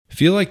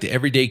Feel like the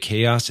everyday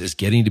chaos is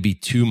getting to be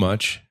too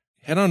much?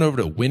 Head on over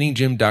to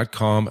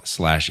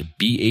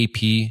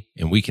winninggym.com/BAP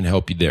and we can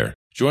help you there.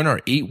 Join our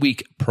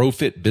 8-week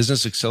ProFit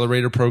Business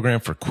Accelerator program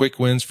for quick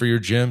wins for your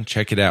gym.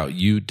 Check it out.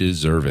 You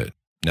deserve it.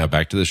 Now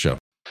back to the show.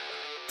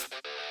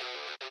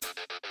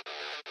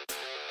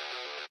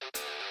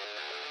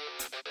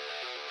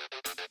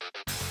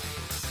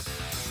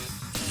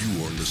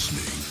 You are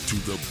listening to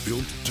the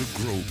Built to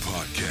Grow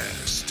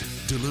podcast,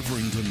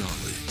 delivering the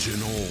knowledge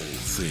in all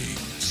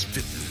things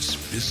fitness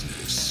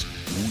business.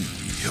 We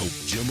help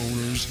gym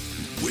owners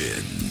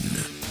win.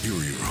 Here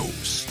are your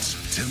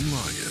hosts, Tim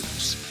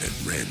Lyons and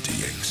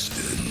Randy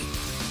Exton.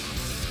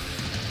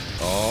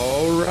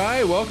 All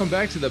right. Welcome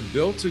back to the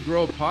Built to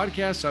Grow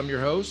podcast. I'm your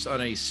host on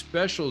a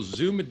special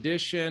Zoom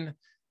edition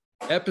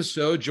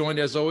episode, joined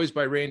as always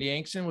by Randy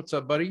Exton. What's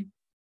up, buddy?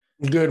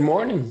 Good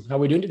morning. How are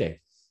we doing today?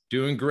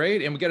 Doing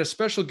great. And we got a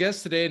special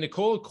guest today,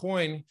 Nicole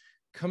Aucoin,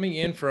 coming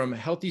in from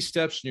Healthy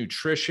Steps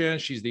Nutrition.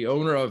 She's the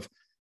owner of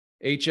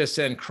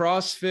HSN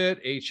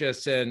CrossFit,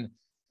 HSN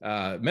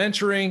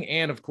Mentoring,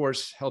 and of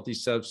course, Healthy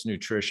Steps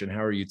Nutrition.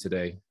 How are you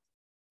today?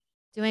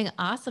 Doing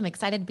awesome.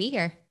 Excited to be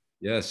here.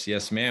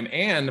 Yes, ma'am.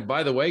 And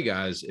by the way,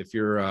 guys, if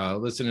you're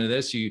listening to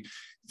this, you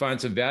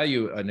find some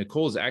value.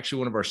 Nicole is actually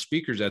one of our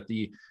speakers at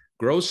the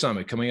Grow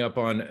Summit coming up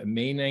on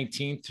May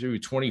 19th through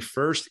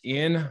 21st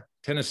in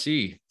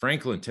Tennessee,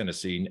 Franklin,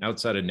 Tennessee,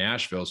 outside of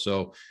Nashville.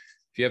 So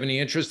if you have any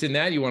interest in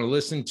that, you want to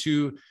listen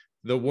to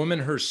the woman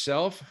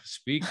herself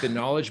speak the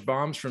knowledge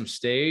bombs from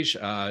stage,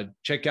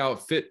 check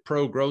out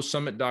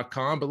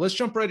fitprogrowsummit.com. But let's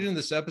jump right into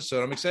this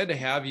episode. I'm excited to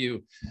have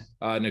you,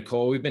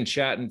 Nicole. We've been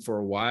chatting for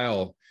a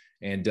while,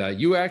 and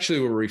you actually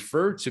were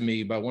referred to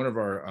me by one of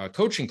our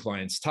coaching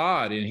clients,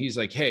 Todd, and he's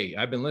like, hey,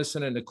 I've been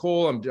listening to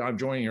Nicole. I'm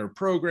joining her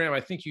program.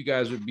 I think you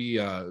guys would be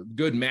a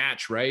good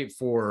match, right,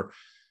 for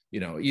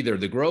either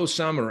the Grow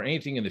Summit or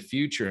anything in the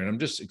future. And I'm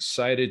just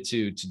excited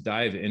to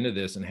dive into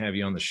this and have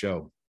you on the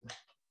show.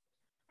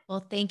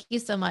 Well, thank you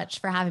so much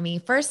for having me.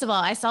 First of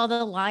all, I saw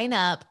the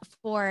lineup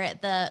for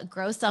the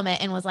Grow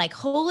Summit and was like,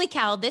 holy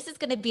cow, this is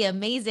going to be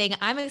amazing.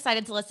 I'm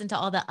excited to listen to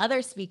all the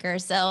other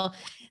speakers. So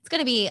it's going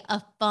to be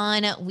a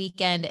fun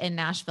weekend in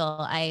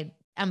Nashville.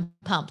 I'm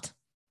pumped.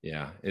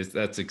 Yeah,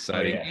 that's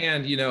exciting. Oh, yeah.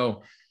 And,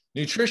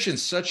 nutrition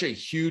is such a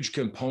huge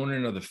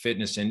component of the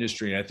fitness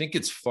industry. And I think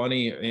it's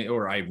funny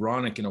or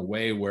ironic in a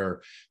way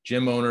where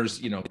gym owners,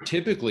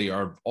 typically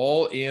are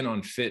all in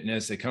on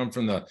fitness. They come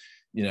from the,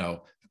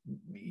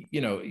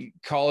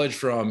 college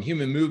from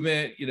human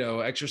movement,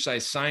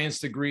 exercise science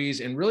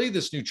degrees. And really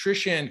this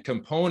nutrition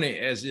component,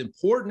 as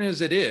important as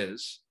it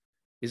is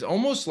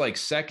almost like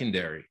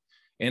secondary.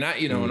 And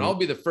and I'll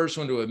be the first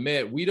one to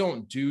admit, we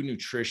don't do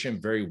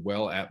nutrition very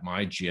well at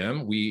my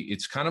gym.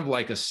 It's kind of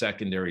like a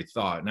secondary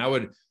thought. And I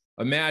would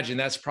imagine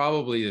that's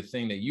probably the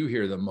thing that you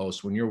hear the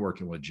most when you're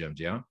working with gyms.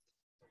 Yeah.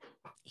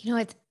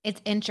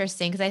 It's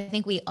interesting because I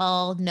think we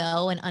all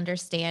know and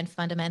understand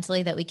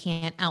fundamentally that we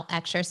can't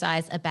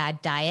out-exercise a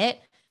bad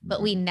diet,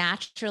 but we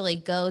naturally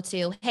go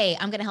to, hey,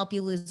 I'm going to help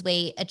you lose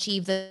weight,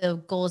 achieve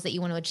the goals that you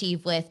want to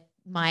achieve with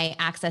my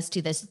access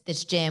to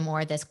this gym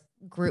or this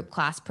group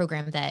class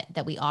program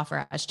that we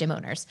offer as gym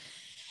owners.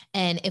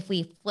 And if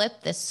we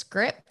flip the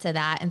script to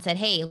that and said,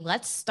 hey,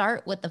 let's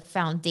start with the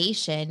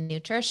foundation,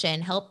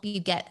 nutrition, help you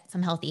get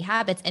some healthy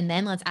habits, and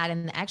then let's add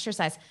in the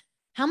exercise,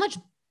 how much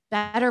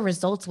better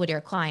results would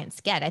your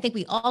clients get? I think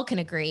we all can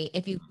agree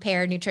if you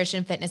pair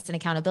nutrition, fitness, and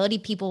accountability,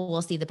 people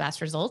will see the best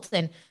results.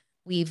 And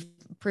we've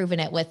proven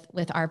it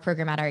with our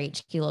program at our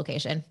HQ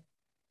location.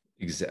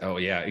 Oh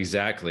yeah,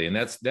 exactly. And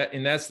that's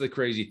the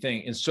crazy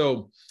thing. And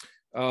so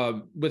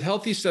with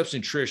Healthy Steps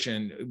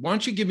Nutrition, why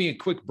don't you give me a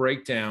quick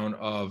breakdown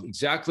of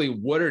exactly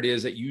what it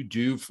is that you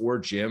do for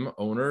gym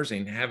owners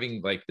and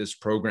having like this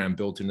program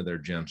built into their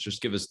gyms?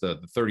 Just give us the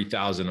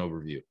 30,000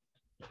 overview.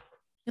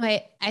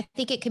 I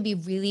think it can be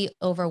really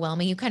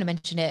overwhelming. You kind of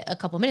mentioned it a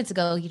couple of minutes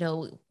ago.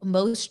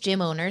 Most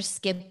gym owners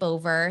skip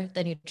over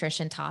the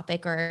nutrition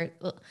topic, or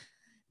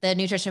the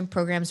nutrition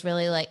program's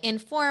really like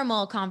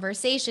informal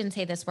conversations.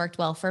 Hey, this worked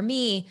well for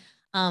me.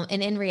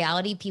 And in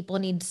reality, people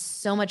need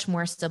so much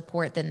more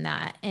support than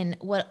that. And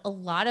what a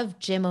lot of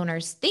gym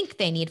owners think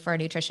they need for a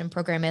nutrition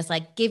program is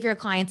like, give your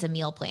clients a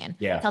meal plan,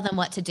 tell them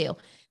what to do.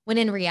 When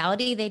in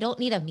reality, they don't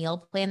need a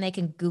meal plan. They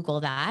can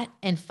Google that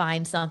and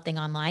find something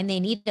online.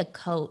 They need a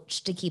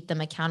coach to keep them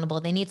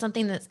accountable. They need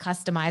something that's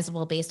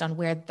customizable based on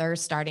where they're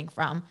starting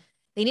from.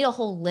 They need a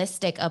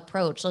holistic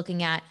approach,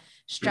 looking at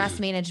stress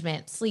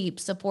management, sleep,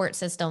 support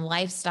system,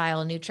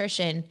 lifestyle,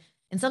 nutrition,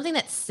 and something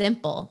that's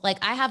simple. Like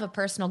I have a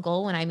personal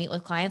goal when I meet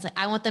with clients. Like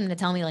I want them to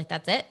tell me like,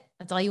 that's it.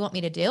 That's all you want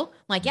me to do? I'm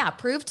like, yeah,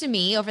 prove to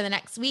me over the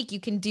next week,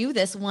 you can do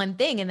this one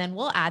thing. And then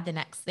we'll add the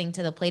next thing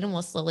to the plate and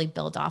we'll slowly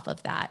build off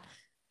of that.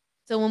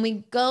 So when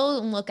we go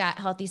and look at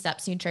Healthy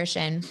Steps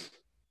Nutrition,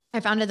 I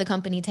founded the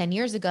company 10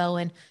 years ago,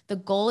 and the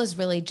goal is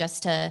really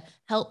just to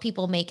help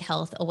people make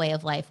health a way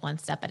of life one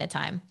step at a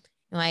time.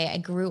 I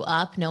grew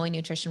up knowing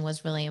nutrition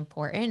was really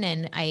important,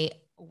 and I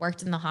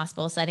worked in the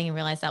hospital setting and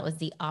realized that was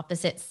the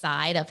opposite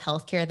side of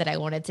healthcare that I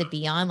wanted to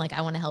be on. Like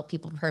I want to help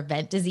people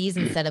prevent disease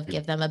instead of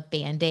give them a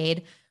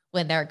Band-Aid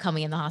when they're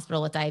coming in the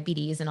hospital with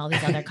diabetes and all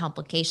these other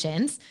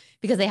complications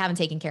because they haven't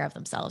taken care of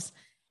themselves.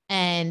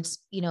 And,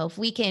 if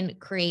we can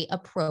create a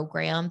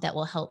program that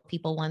will help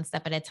people one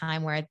step at a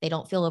time where they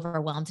don't feel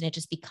overwhelmed and it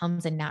just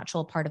becomes a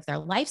natural part of their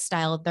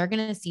lifestyle, they're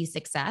going to see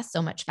success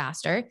so much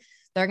faster.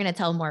 They're going to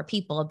tell more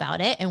people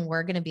about it. And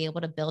we're going to be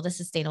able to build a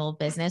sustainable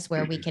business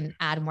where we can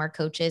add more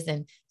coaches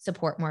and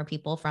support more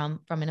people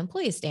from an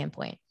employee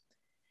standpoint.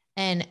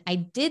 And I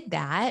did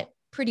that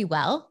pretty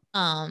well,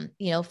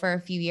 for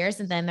a few years.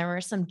 And then there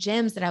were some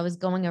gyms that I was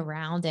going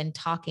around and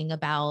talking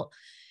about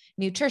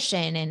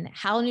nutrition and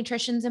how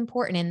nutrition is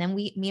important. And then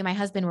me and my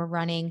husband were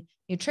running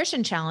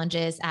nutrition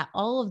challenges at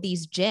all of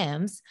these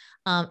gyms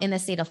in the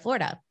state of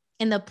Florida.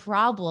 And the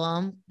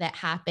problem that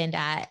happened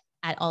at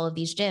all of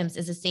these gyms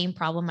is the same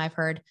problem I've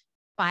heard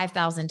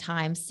 5,000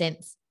 times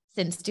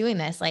since doing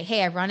this. Like,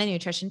 hey, I run a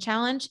nutrition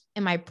challenge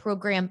and my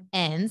program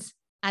ends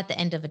at the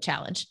end of a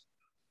challenge.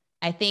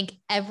 I think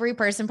every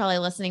person probably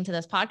listening to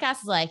this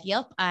podcast is like,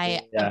 yep,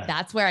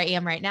 that's where I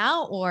am right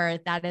now, or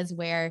that is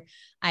where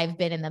I've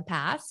been in the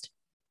past.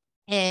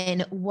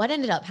 And what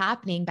ended up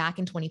happening back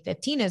in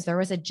 2015 is there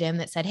was a gym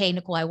that said, hey,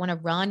 Nicole, I want to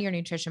run your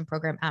nutrition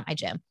program at my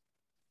gym.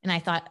 And I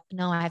thought,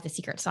 no, I have the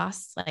secret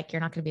sauce. Like, you're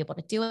not going to be able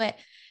to do it.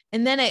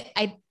 And then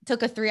I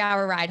took a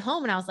 3-hour ride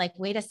home and I was like,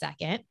 wait a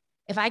second.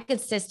 If I could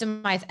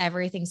systemize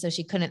everything so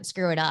she couldn't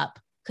screw it up,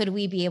 could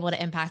we be able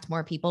to impact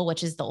more people,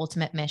 which is the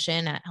ultimate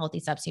mission at Healthy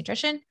Steps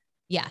Nutrition?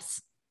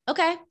 Yes.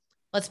 Okay.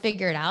 Let's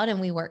figure it out.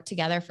 And we worked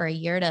together for a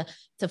year to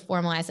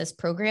formalize this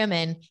program.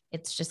 And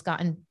it's just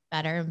gotten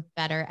better and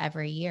better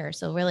every year.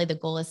 So really the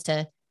goal is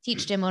to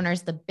teach gym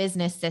owners the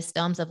business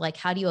systems of like,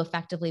 how do you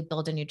effectively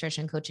build a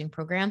nutrition coaching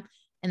program,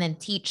 and then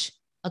teach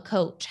a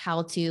coach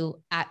how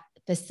to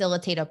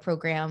facilitate a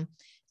program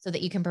so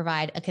that you can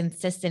provide a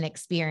consistent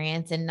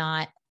experience and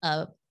not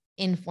a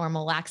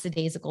informal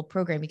lackadaisical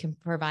program. You can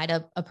provide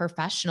a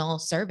professional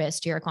service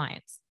to your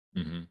clients.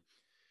 Mm-hmm.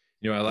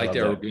 I like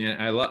that.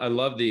 I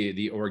love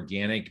the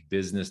organic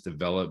business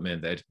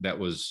development that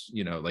was,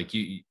 like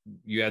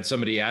you had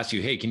somebody ask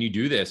you, hey, can you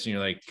do this? And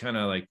you're like, kind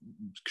of like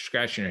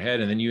scratching your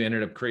head. And then you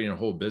ended up creating a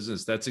whole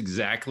business. That's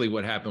exactly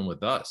what happened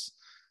with us.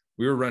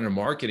 We were running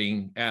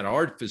marketing at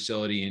our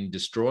facility and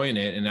destroying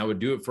it. And I would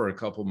do it for a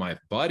couple of my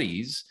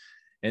buddies.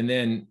 And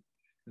then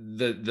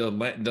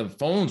the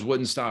phones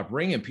wouldn't stop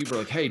ringing. People are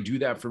like, hey, do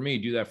that for me.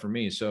 Do that for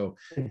me. So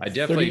I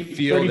definitely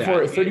feel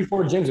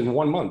 34 gyms in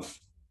 1 month.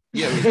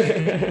 Yeah,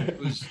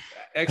 it was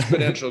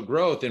exponential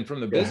growth. And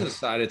from the business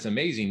side, it's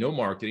amazing. No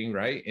marketing,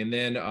 right? And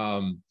then,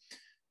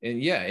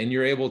 and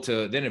you're able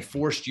to, then it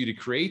forced you to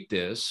create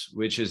this,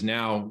 which is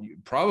now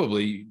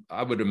probably,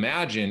 I would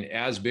imagine,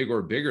 as big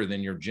or bigger than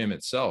your gym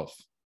itself.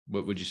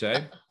 What would you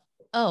say?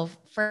 Oh,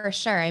 for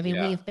sure. I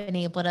mean, we've been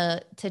able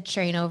to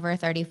train over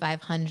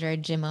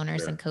 3,500 gym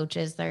owners and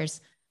coaches. There's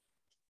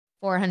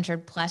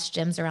 400 plus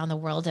gyms around the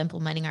world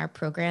implementing our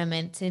program.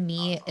 And to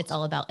me, it's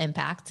all about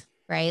impact.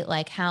 Right?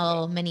 Like,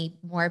 how many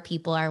more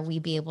people are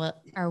we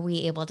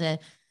able to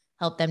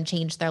help them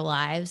change their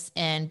lives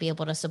and be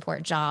able to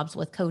support jobs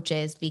with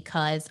coaches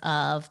because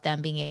of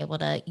them being able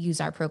to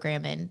use our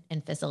program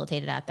and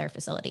facilitate it at their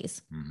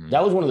facilities. Mm-hmm.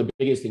 That was one of the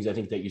biggest things I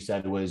think that you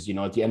said was,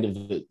 at the end of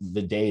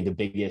the day, the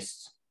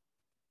biggest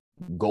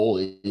goal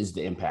is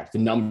the impact, the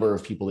number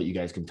of people that you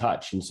guys can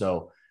touch. And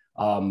so,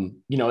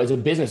 as a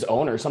business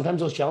owner, sometimes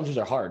those challenges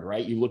are hard,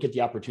 right? You look at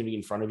the opportunity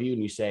in front of you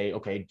and you say,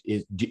 okay,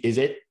 is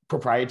it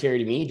proprietary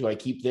to me? Do I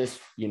keep this,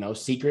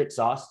 secret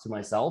sauce to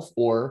myself,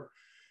 or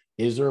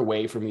is there a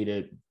way for me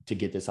to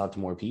get this out to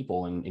more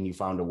people? And you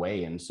found a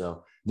way. And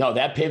so, no,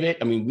 that pivot,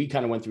 I mean, we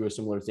kind of went through a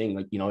similar thing.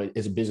 Like,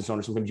 as a business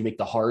owner, sometimes you make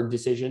the hard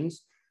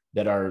decisions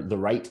that are the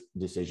right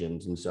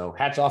decisions. And so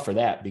hats off for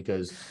that,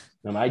 because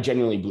I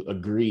genuinely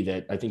agree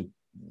that I think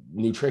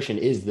nutrition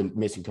is the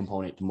missing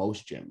component to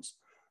most gyms.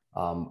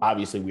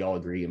 Obviously we all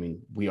agree. I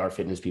mean, we are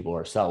fitness people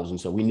ourselves. And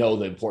so we know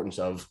the importance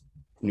of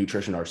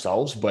nutrition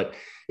ourselves, but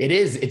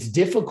it's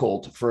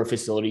difficult for a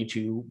facility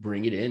to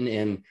bring it in.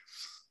 And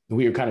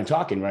we were kind of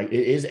talking, right?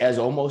 It's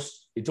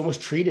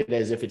almost treated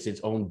as if it's its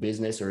own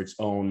business or its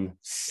own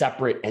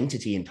separate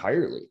entity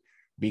entirely,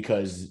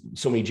 because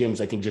so many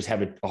gyms, I think, just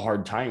have a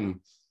hard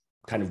time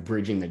kind of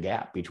bridging the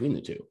gap between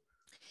the two.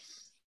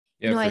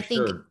 Yeah, I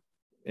think, go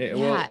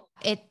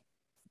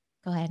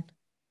ahead.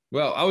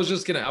 Well, I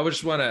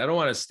don't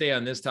want to stay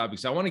on this topic.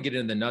 So I want to get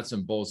into the nuts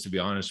and bolts, to be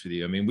honest with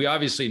you. I mean, we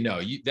obviously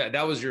know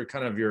that was your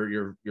kind of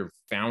your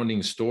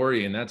founding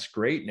story, and that's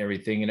great and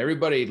everything. And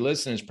everybody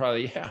listening is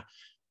probably,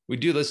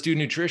 let's do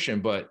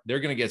nutrition, but they're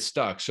going to get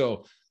stuck.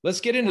 So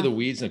let's get into the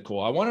weeds,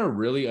 Nicole. I want to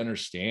really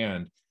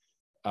understand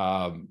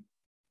some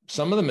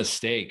of the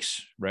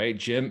mistakes, right?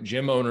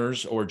 Gym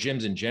owners or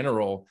gyms in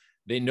general,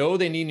 they know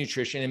they need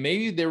nutrition, and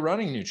maybe they're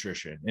running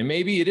nutrition, and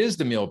maybe it is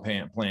the meal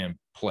plan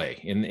play.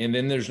 And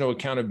then there's no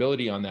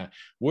accountability on that.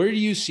 Where do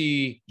you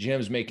see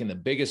gyms making the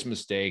biggest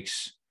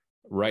mistakes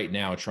right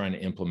now, trying to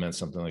implement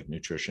something like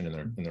nutrition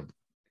in their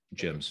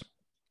gyms?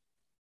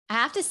 I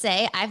have to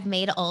say, I've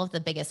made all of the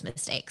biggest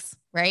mistakes,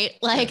 right?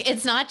 Like,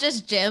 it's not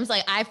just gyms.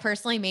 Like, I've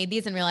personally made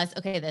these and realized,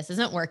 okay, this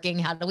isn't working.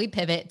 How do we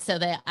pivot so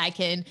that I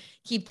can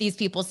keep these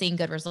people seeing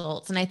good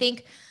results? And I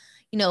think,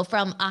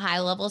 from a high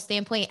level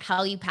standpoint,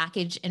 how you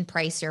package and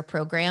price your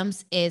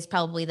programs is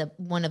probably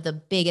one of the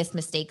biggest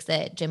mistakes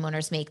that gym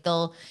owners make.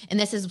 And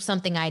this is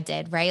something I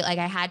did, right? Like,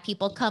 I had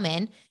people come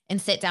in and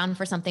sit down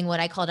for something,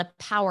 what I called a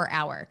power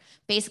hour.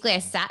 Basically, I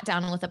sat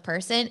down with a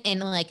person and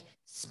like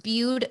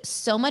spewed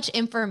so much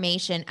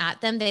information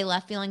at them. They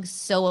left feeling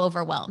so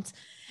overwhelmed.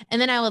 And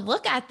then I would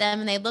look at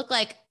them and they look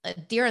like a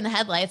deer in the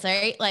headlights,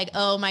 right? Like,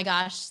 oh my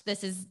gosh,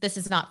 this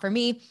is not for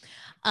me.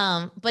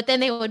 But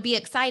then they would be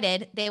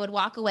excited. They would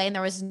walk away and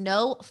there was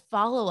no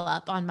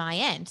follow-up on my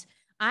end.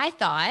 I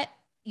thought,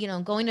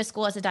 going to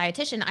school as a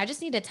dietitian, I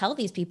just need to tell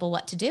these people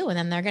what to do and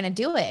then they're going to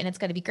do it and it's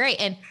going to be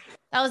great. And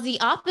that was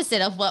the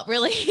opposite of what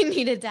really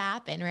needed to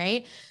happen,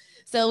 right?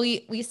 So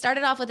we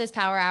started off with this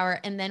power hour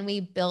and then we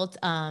built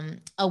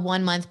a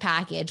 1 month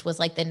package was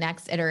like the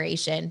next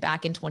iteration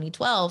back in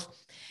 2012.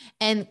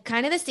 And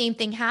kind of the same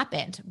thing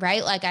happened,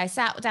 right? Like I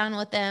sat down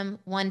with them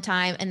one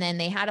time and then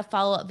they had a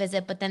follow-up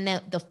visit, but then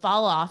the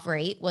fall-off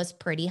rate was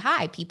pretty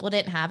high. People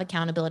didn't have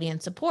accountability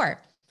and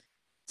support.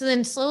 So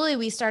then slowly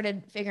we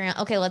started figuring out,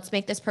 okay, let's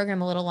make this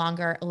program a little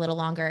longer.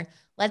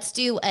 Let's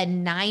do a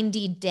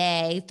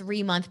 90-day,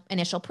 3-month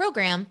initial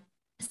program,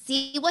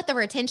 see what the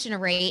retention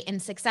rate and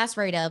success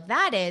rate of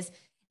that is.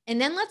 And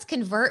then let's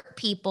convert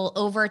people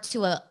over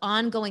to an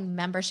ongoing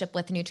membership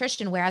with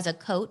nutrition, where as a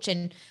coach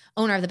and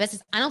owner of the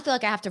business, I don't feel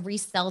like I have to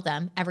resell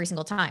them every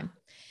single time.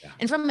 Yeah.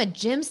 And from a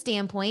gym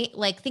standpoint,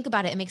 like think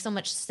about it, it makes so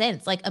much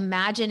sense. Like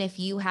imagine if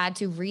you had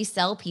to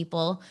resell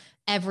people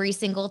every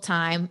single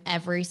time,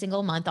 every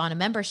single month on a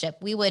membership,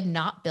 we would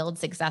not build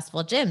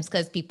successful gyms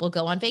because people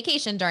go on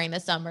vacation during the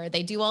summer.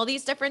 They do all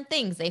these different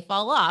things. They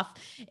fall off.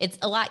 It's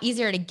a lot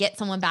easier to get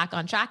someone back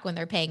on track when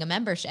they're paying a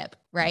membership.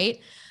 Right.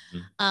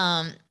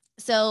 Mm-hmm.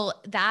 So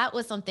that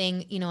was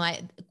something,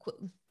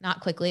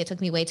 not quickly, it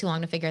took me way too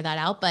long to figure that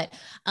out, but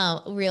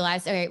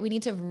realized, all right, we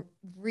need to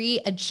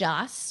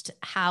readjust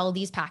how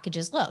these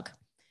packages look.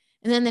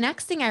 And then the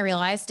next thing I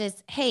realized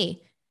is,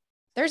 hey,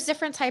 there's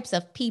different types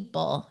of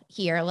people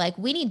here. Like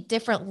we need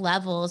different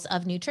levels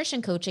of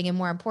nutrition coaching and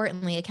more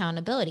importantly,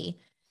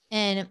 accountability.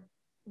 And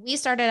we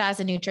started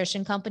as a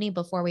nutrition company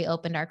before we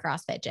opened our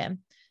CrossFit gym.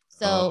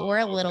 So we're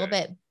a little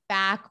bit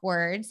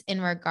backwards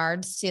in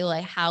regards to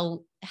like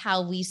how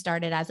we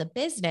started as a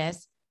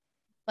business.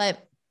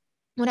 But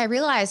what I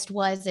realized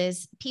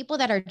is people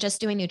that are just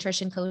doing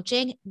nutrition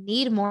coaching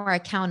need more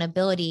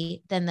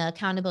accountability than the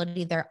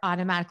accountability they're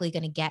automatically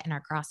going to get in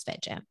our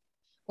CrossFit gym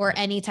or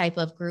any type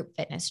of group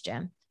fitness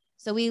gym.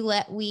 So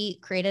we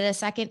created a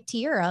second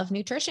tier of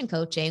nutrition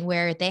coaching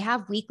where they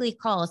have weekly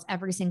calls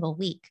every single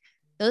week.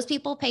 Those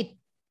people pay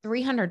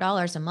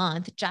 $300 a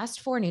month just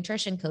for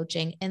nutrition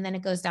coaching. And then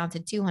it goes down to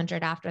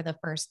 $200 after the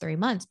first 3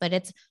 months, but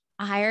it's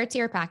a higher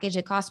tier package.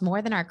 It costs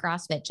more than our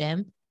CrossFit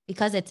gym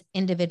because it's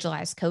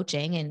individualized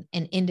coaching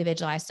and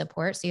individualized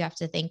support. So you have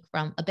to think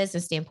from a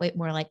business standpoint,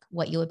 more like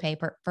what you would pay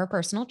for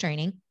personal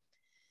training.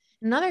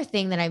 Another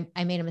thing that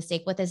I made a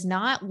mistake with is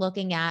not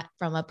looking at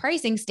from a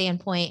pricing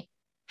standpoint,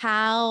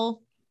 how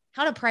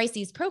to price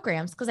these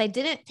programs. Cause I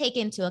didn't take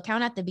into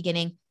account at the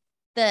beginning,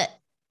 the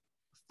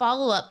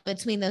follow-up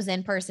between those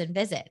in-person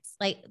visits.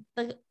 Like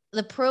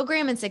the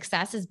program and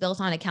success is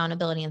built on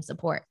accountability and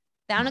support.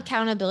 That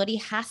accountability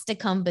has to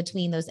come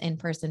between those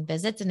in-person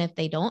visits. And if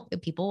they don't,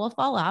 people will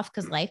fall off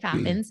because life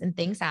happens and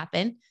things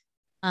happen.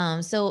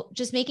 So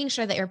just making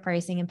sure that you're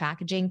pricing and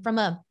packaging from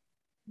a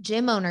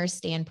gym owner's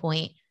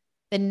standpoint,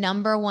 the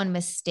number one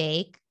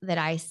mistake that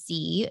I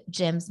see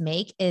gyms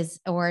make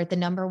or the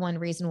number one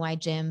reason why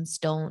gyms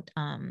don't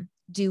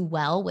do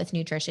well with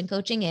nutrition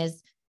coaching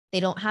is they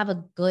don't have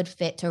a good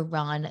fit to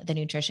run the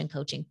nutrition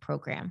coaching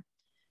program.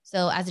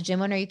 So as a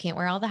gym owner, you can't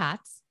wear all the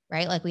hats,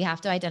 right? Like we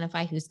have to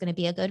identify who's going to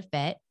be a good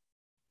fit.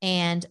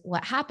 And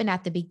what happened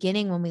at the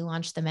beginning when we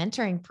launched the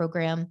mentoring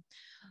program,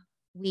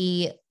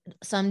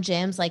 some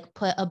gyms like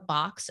put a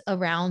box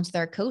around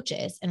their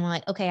coaches and we're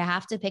like, okay, I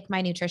have to pick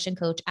my nutrition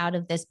coach out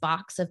of this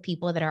box of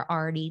people that are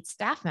already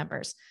staff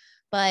members,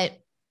 but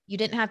you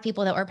didn't have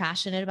people that were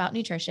passionate about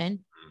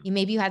nutrition.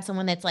 Maybe you had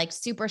someone that's like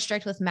super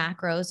strict with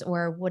macros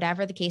or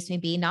whatever the case may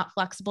be, not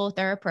flexible with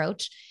their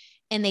approach.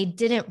 And they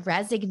didn't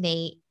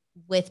resonate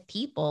with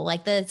people.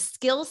 Like the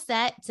skill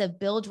set to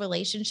build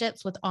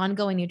relationships with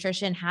ongoing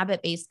nutrition,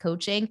 habit-based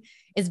coaching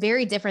is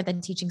very different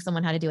than teaching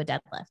someone how to do a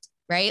deadlift,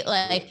 right?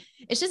 Like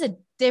it's just a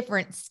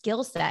different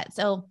skill set.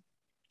 So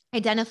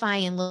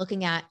identifying and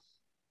looking at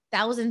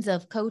thousands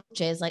of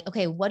coaches, like,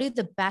 okay, what do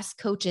the best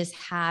coaches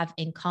have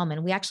in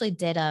common? We actually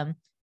did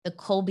the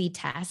Colby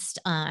test.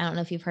 I don't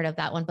know if you've heard of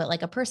that one, but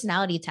like a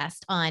personality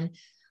test on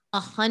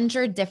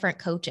 100 different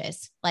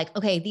coaches. Like,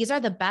 okay, these are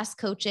the best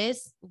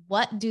coaches.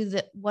 What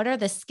are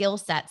the skill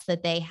sets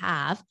that they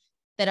have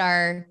that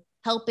are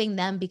helping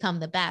them become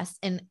the best?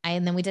 And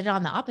then we did it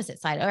on the opposite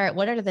side. All right,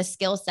 what are the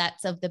skill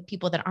sets of the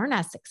people that aren't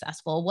as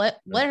successful?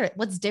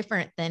 What's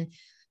different than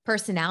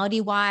personality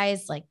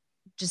wise, like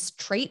just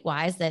trait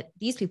wise that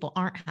these people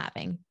aren't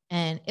having.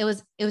 And it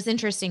was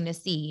interesting to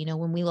see, you know,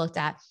 when we looked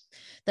at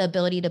the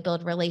ability to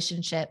build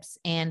relationships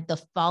and the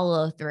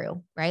follow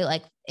through, right?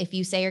 Like if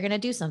you say you're going to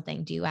do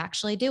something, do you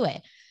actually do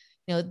it?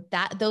 You know,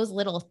 that those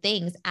little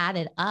things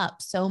added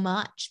up so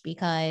much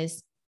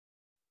because,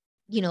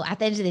 you know, at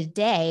the end of the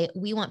day,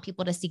 we want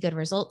people to see good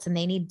results and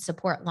they need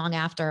support long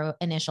after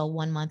initial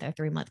 1 month or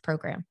 3 month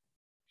program.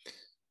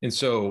 And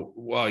so,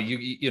 well,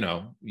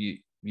 you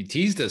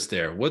teased us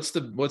there. What's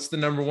the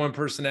number one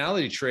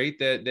personality trait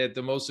that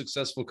the most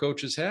successful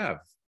coaches have?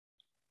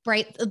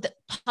 Right. The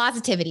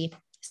positivity.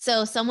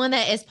 So someone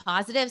that is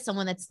positive,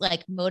 someone that's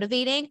like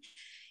motivating,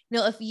 you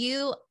know, if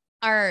you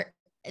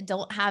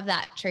don't have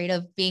that trait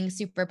of being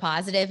super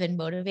positive and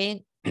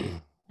motivating,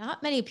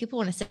 not many people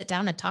want to sit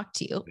down and talk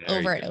to you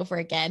over and over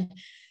again.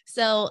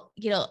 So,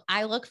 you know,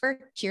 I look for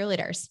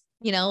cheerleaders,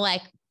 you know,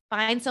 like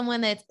find someone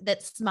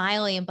that's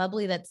smiley and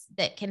bubbly,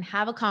 that can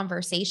have a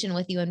conversation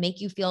with you and make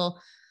you feel,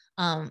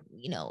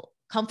 you know,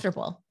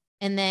 comfortable.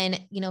 And then,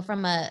 you know,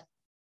 from a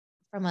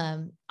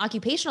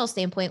occupational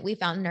standpoint, we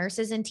found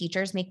nurses and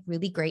teachers make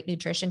really great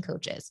nutrition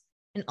coaches,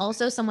 and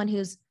also someone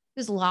who's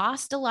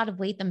lost a lot of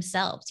weight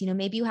themselves. You know,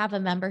 maybe you have a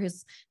member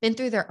who's been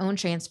through their own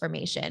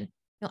transformation.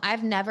 You know,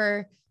 I've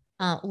never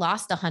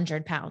lost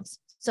 100 pounds.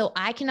 So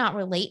I cannot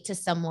relate to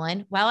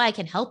someone. While I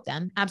can help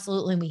them,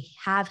 absolutely. We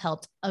have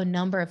helped a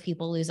number of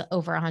people lose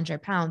over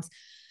 100 pounds.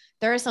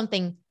 There is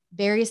something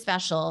very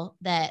special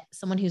that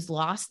someone who's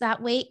lost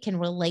that weight can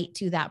relate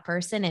to that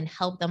person and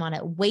help them on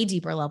a way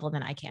deeper level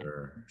than I can.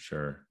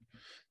 Sure.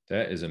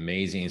 That is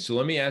amazing. So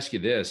let me ask you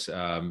this.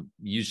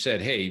 You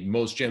said, hey,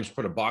 most gyms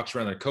put a box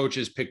around their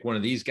coaches, pick one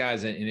of these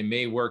guys, and it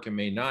may work, it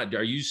may not.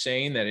 Are you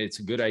saying that it's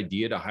a good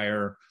idea to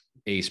hire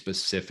a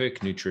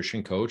specific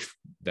nutrition coach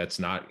that's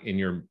not in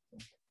your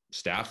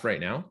staff right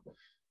now?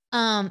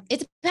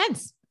 It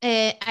depends.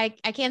 I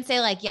can't say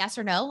like yes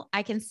or no.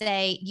 I can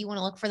say you want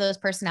to look for those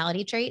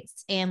personality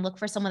traits and look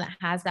for someone that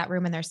has that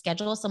room in their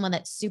schedule, someone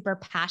that's super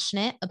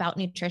passionate about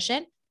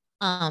nutrition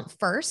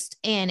first.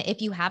 And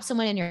if you have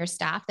someone in your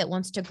staff that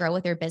wants to grow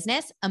with your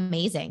business,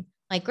 amazing.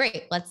 Like,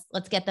 great,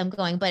 let's get them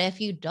going. But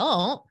if you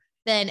don't,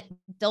 then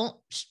don't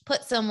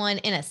put someone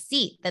in a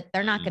seat that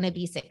they're not going to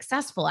be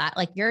successful at.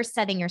 Like, you're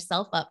setting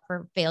yourself up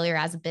for failure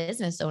as a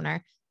business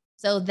owner.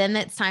 So then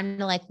it's time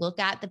to like look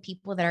at the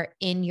people that are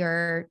in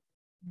your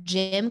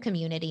gym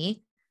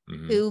community,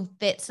 who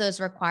fits those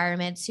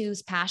requirements,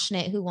 who's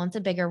passionate, who wants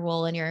a bigger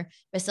role in your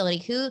facility,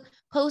 who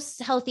posts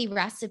healthy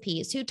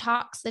recipes, who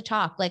talks the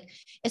talk. Like,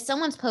 if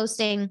someone's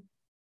posting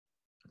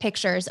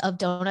pictures of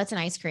donuts and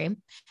ice cream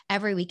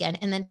every weekend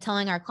and then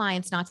telling our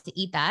clients not to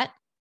eat that,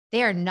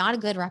 they are not a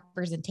good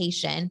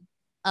representation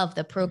of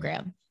the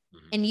program.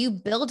 And you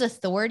build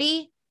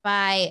authority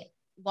by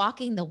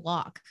walking the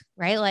walk,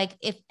 right? Like,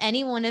 if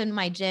anyone in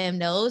my gym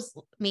knows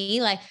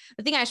me, like,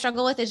 the thing I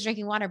struggle with is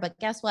drinking water, but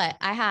guess what?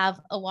 I have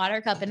a water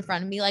cup in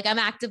front of me. Like, I'm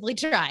actively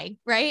trying,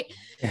 right?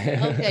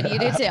 Oh, good. You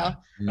do too.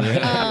 We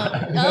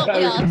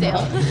all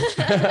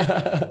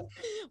do.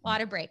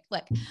 Water break,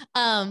 quick.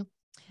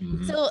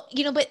 So,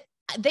 you know, but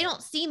they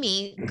don't see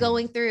me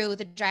going through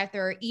the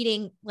drive-thru or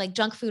eating like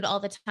junk food all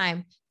the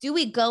time. Do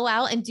we go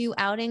out and do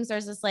outings?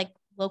 There's this like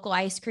local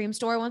ice cream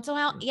store once in a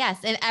while. Yes.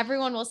 And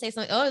everyone will say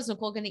something, oh, is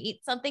Nicole going to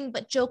eat something?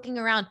 But joking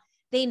around,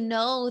 they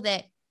know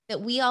that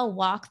we all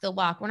walk the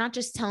walk. We're not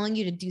just telling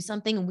you to do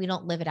something and we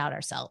don't live it out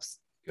ourselves.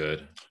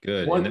 Good.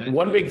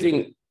 One big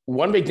thing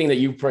that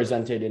you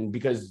presented, and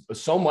because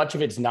so much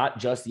of it's not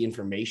just the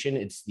information,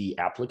 it's the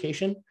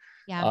application.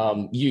 Yeah.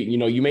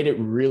 You made it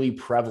really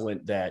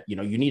prevalent that,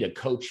 you need a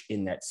coach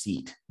in that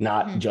seat,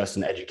 not just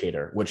an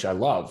educator, which I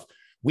love.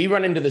 We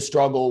run into the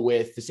struggle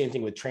with the same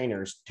thing with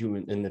trainers too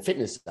in the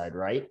fitness side,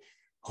 right?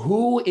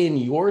 Who in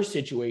your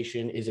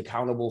situation is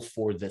accountable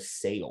for the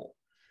sale?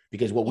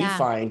 Because what we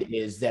find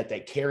is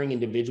that caring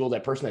individual,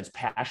 that person that's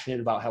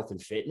passionate about health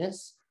and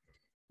fitness,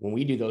 when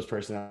we do those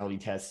personality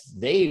tests,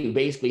 they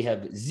basically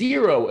have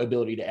zero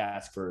ability to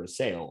ask for a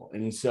sale.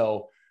 And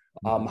so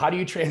how do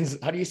you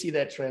see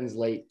that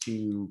translate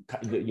to,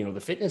 the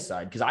fitness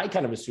side? Because I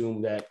kind of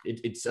assume that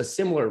it's a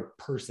similar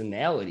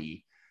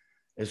personality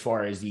as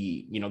far as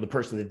the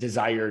person that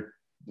desire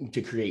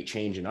to create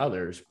change in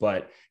others.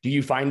 But do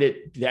you find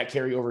that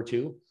carry over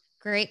too?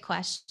 Great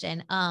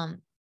question.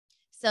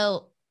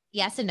 So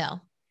yes and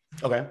no.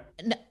 Okay.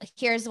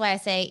 Here's why I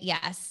say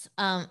yes.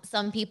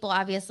 Some people,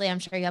 obviously, I'm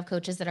sure you have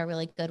coaches that are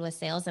really good with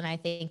sales. And I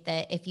think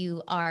that if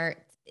you are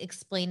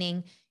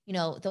explaining,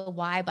 the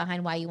why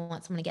behind why you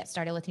want someone to get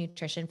started with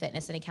nutrition,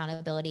 fitness, and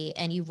accountability,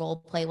 and you role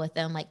play with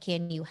them, like,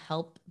 can you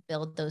help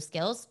build those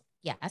skills?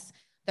 Yes.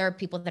 There are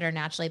people that are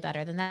naturally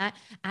better than that.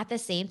 At the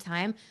same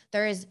time,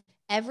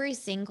 every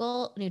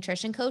single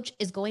nutrition coach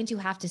is going to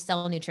have to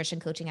sell nutrition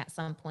coaching at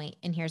some point.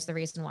 And here's the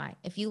reason why.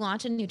 If you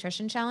launch a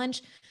nutrition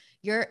challenge,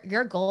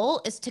 your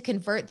goal is to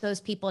convert those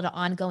people to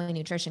ongoing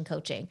nutrition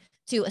coaching,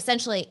 to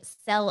essentially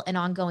sell an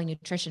ongoing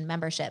nutrition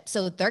membership.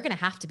 So they're going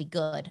to have to be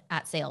good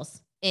at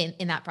sales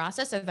in that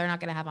process, or they're not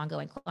going to have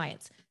ongoing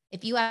clients.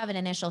 If you have an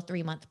initial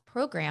 3-month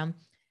program,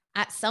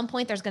 at some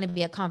point there's going to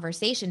be a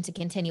conversation to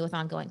continue with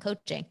ongoing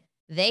coaching.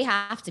 They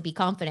have to be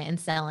confident in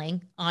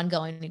selling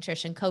ongoing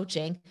nutrition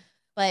coaching.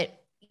 But,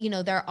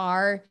 there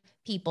are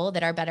people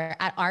that are better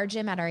at our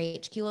gym, at our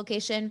HQ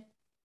location.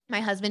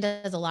 My husband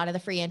does a lot of the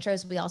free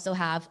intros. We also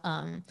have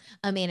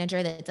a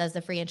manager that does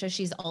the free intros.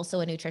 She's also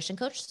a nutrition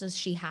coach. So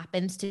she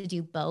happens to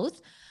do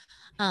both.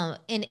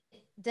 And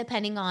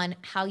depending on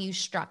how you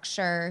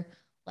structure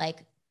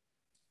like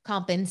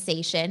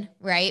compensation,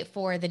 right,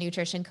 for the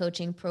nutrition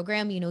coaching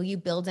program, you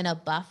build in a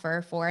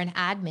buffer for an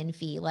admin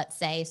fee, let's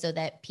say, so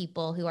that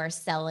people who are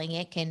selling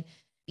it can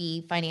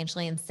be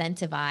financially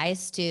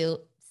incentivized to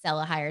sell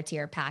a higher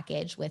tier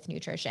package with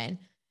nutrition.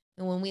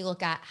 And when we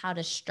look at how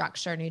to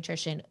structure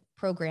nutrition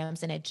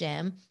programs in a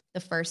gym,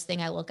 the first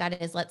thing I look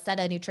at is let's set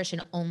a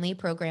nutrition only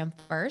program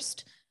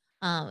first.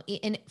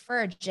 And for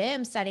a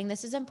gym setting,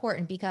 this is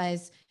important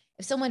because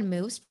if someone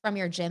moves from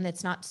your gym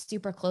that's not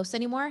super close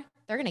anymore,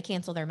 they're going to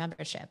cancel their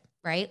membership,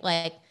 right?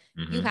 Like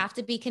you have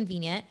to be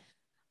convenient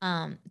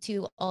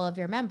to all of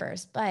your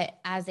members. But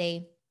as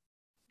a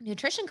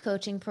nutrition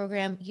coaching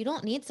program, you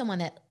don't need someone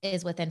that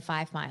is within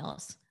 5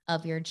 miles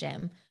of your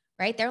gym,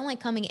 right? They're only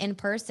coming in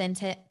person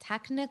to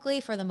technically,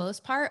 for the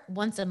most part,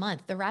 once a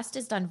month. The rest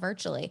is done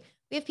virtually.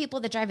 We have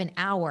people that drive an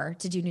hour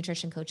to do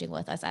nutrition coaching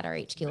with us at our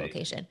HQ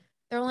location.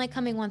 They're only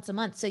coming once a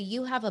month. So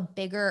you have a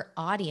bigger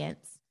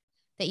audience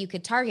that you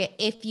could target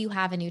if you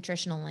have a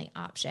nutrition only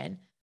option.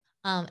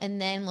 And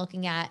then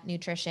looking at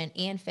nutrition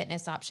and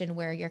fitness option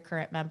where your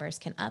current members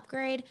can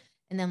upgrade,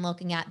 and then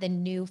looking at the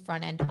new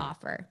front end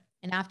offer.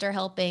 And after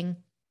helping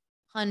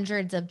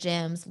hundreds of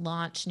gyms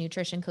launch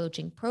nutrition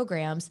coaching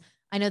programs,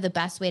 I know the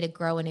best way to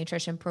grow a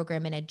nutrition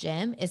program in a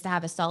gym is to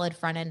have a solid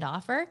front end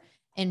offer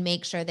and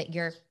make sure that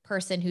your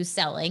person who's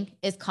selling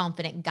is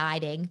confident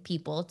guiding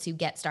people to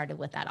get started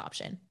with that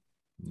option.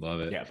 Love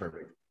it. Yeah,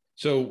 perfect.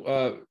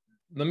 So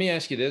let me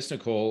ask you this,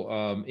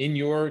 Nicole. In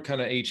your kind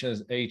of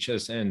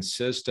HSN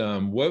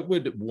system, what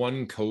would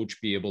one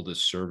coach be able to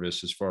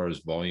service as far as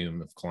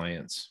volume of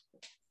clients?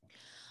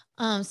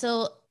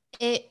 So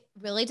it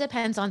really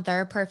depends on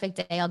their perfect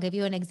day. I'll give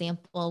you an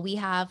example. We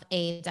have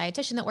a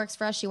dietitian that works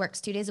for us. She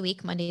works 2 days a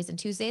week, Mondays and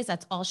Tuesdays.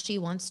 That's all she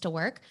wants to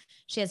work.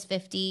 She has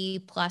 50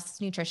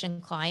 plus nutrition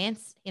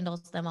clients,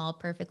 handles them all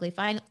perfectly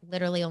fine,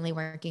 literally only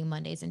working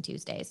Mondays and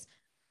Tuesdays.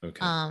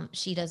 Okay.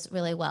 She does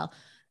really well.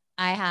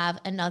 I have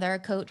another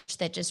coach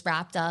that just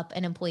wrapped up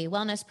an employee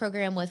wellness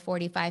program with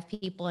 45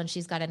 people, and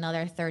she's got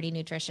another 30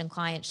 nutrition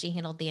clients. She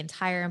handled the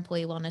entire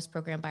employee wellness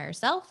program by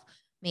herself,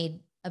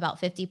 made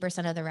about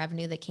 50% of the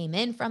revenue that came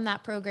in from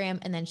that program.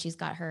 And then she's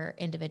got her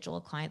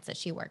individual clients that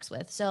she works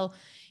with. So,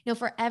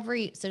 so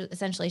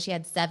essentially she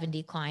had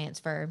 70 clients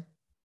for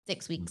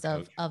 6 weeks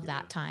of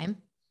that time.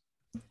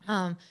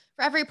 For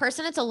every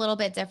person, it's a little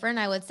bit different.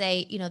 I would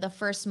say, the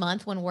first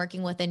month when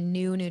working with a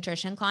new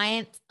nutrition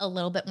client, a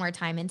little bit more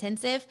time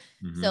intensive.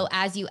 So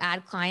as you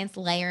add clients,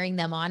 layering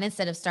them on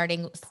instead of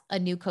starting a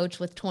new coach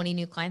with 20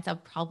 new clients, that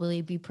would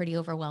probably be pretty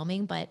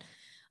overwhelming. But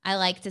I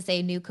like to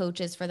say new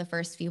coaches for the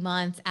first few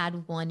months,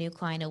 add 1 new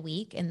client a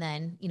week, and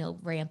then,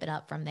 ramp it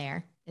up from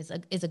there is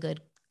a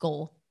good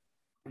goal.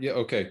 Yeah.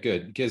 Okay,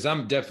 good. Because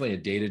I'm definitely a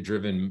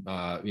data-driven,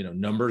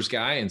 numbers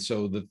guy. And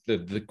so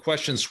the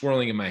questions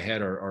swirling in my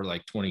head are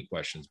like 20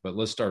 questions, but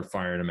let's start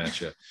firing them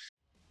at you.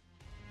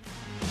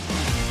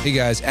 Hey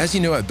guys, as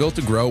you know, at Built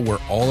to Grow, we're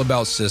all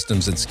about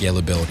systems and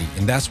scalability.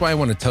 And that's why I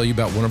want to tell you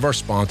about one of our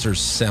sponsors,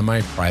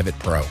 Semi-Private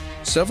Pro.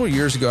 Several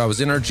years ago, I was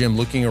in our gym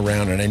looking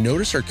around and I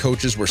noticed our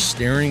coaches were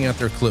staring at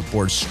their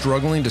clipboards,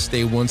 struggling to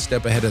stay one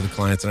step ahead of the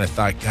clients. And I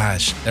thought,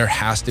 gosh, there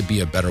has to be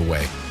a better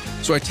way.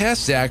 So I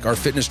tasked Zach, our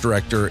fitness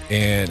director,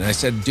 and I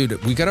said,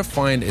 dude, we got to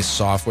find a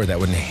software that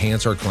would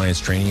enhance our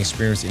clients' training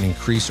experience and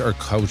increase our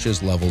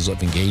coaches' levels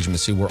of engagement.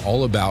 See, we're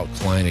all about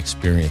client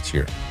experience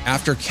here.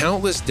 After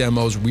countless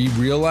demos, we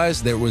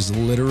realized there was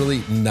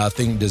literally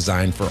nothing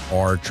designed for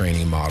our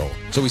training model.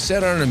 So we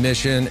set out on a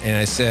mission and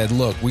I said,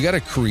 look, we got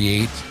to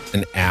create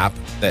an app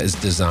that is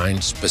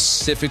designed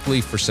specifically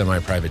for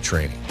semi-private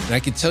training. And I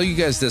can tell you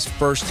guys this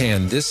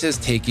firsthand, this is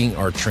taking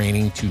our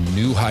training to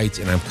new heights,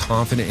 and I'm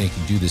confident it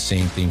can do the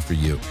same thing for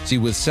you. See,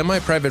 with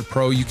Semi-Private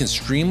Pro, you can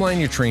streamline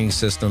your training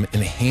system,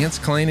 enhance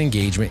client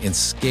engagement, and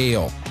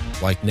scale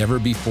like never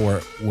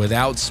before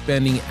without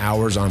spending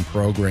hours on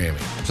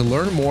programming. To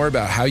learn more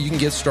about how you can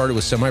get started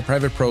with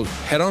Semi-Private Pro,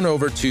 head on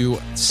over to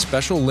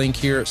special link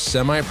here,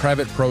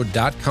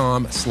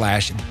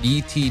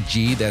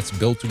 semiprivatepro.com/BTG. That's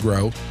Built to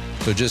Grow.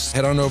 So just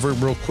head on over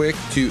real quick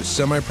to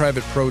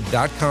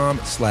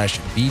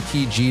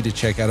semiprivatepro.com/BTG to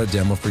check out a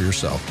demo for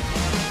yourself.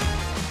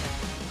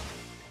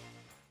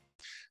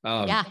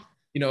 Yeah.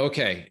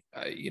 Okay.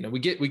 We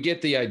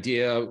get the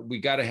idea. We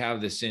got to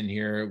have this in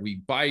here. We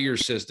buy your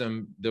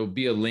system. There'll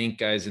be a link,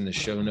 guys, in the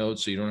show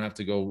notes, so you don't have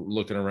to go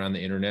looking around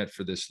the internet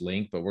for this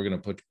link, but we're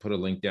going to put a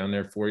link down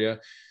there for you.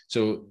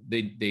 So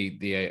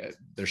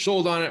they're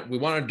sold on it. We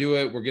want to do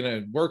it. We're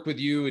going to work with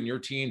you and your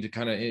team to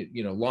kind of,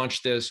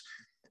 launch this.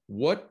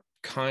 What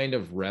kind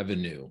of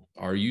revenue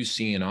are you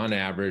seeing on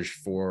average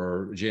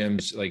for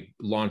gyms like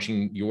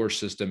launching your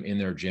system in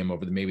their gym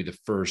over maybe the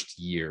first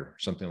year,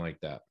 something like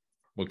that?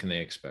 What can they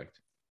expect?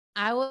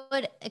 I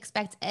would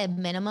expect a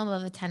minimum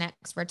of a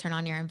 10x return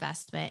on your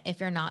investment. If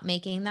you're not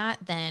making that,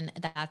 then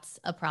that's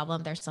a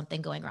problem. There's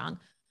something going wrong.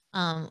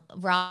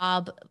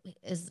 Rob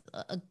is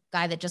a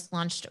guy that just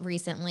launched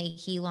recently.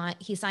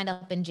 He signed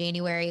up in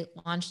January,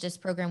 launched his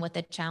program with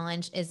a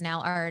challenge, is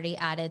now already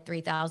added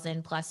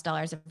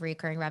 $3,000+ of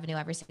recurring revenue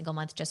every single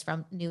month just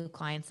from new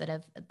clients that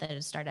have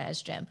started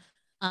as gym.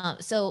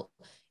 So,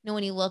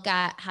 when you look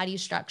at how do you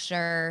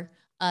structure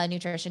a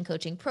nutrition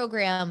coaching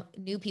program,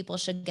 new people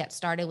should get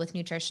started with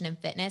nutrition and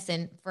fitness.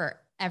 And for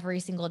every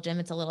single gym,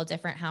 it's a little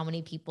different how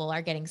many people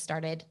are getting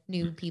started,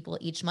 new people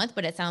each month.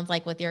 But it sounds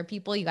like with your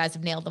people, you guys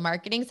have nailed the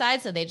marketing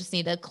side. So they just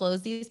need to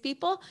close these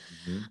people.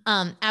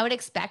 I would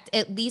expect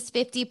at least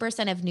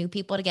 50% of new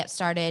people to get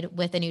started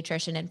with a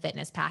nutrition and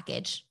fitness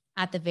package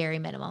at the very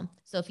minimum.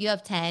 So if you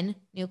have 10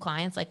 new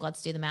clients, like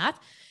let's do the math,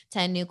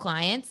 10 new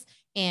clients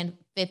and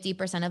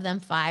 50% of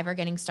them, 5 are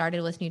getting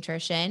started with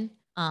nutrition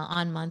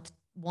on month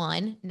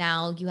 1.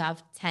 Now you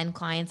have 10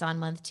 clients on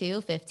month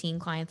 2, 15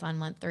 clients on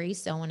month 3,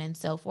 so on and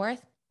so forth.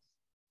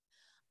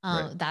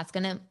 Right. That's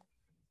going to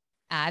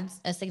add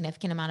a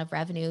significant amount of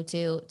revenue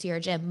to your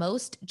gym.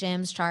 Most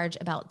gyms charge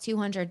about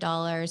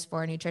 $200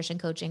 for nutrition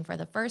coaching for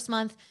the first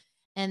month,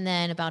 and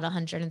then about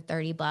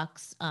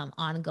 $130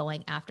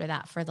 ongoing after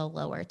that for the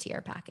lower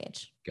tier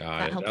package.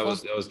 Got it. That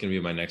was going to be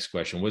my next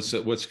question.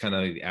 What's kind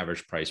of the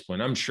average price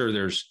point? I'm sure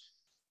there's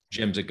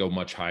gyms that go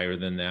much higher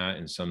than that,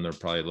 and some they're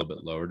probably a little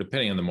bit lower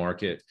depending on the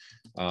market.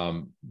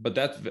 But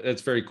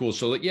that's very cool.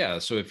 So yeah,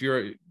 so if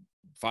you're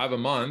 $5 a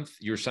month,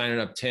 you're signing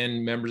up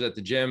 10 members at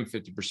the gym,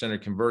 50% are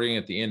converting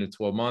at the end of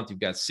 12 months. You've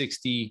got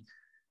 60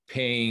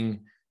 paying,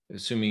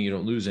 assuming you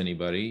don't lose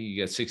anybody,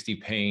 you got 60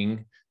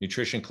 paying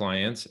nutrition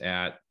clients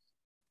at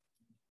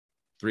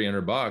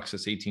 $300.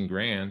 That's 18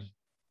 grand,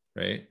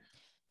 right?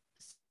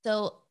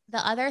 So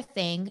the other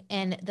thing,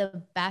 and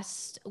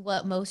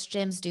what most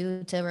gyms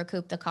do to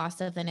recoup the cost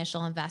of the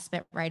initial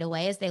investment right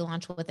away, is they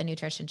launch with a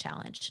nutrition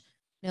challenge.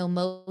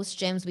 Most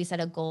gyms, we set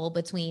a goal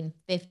between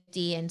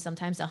 50 and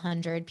sometimes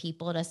 100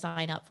 people to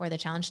sign up for the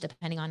challenge,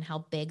 depending on how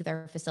big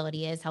their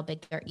facility is, how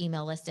big their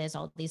email list is,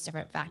 all these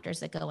different factors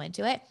that go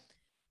into it,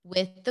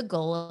 with the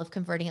goal of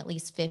converting at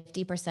least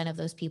 50% of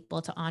those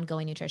people to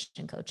ongoing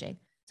nutrition coaching.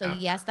 So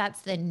yes,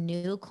 that's the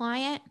new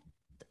client,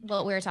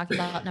 what we were talking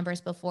about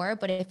numbers before.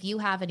 But if you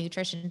have a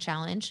nutrition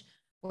challenge,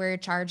 we're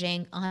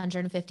charging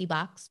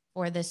 $150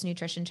 for this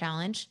nutrition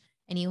challenge,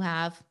 and you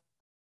have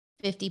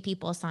 50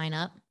 people sign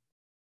up.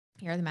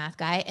 You're the math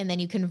guy. And then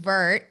you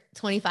convert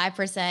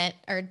 25%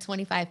 or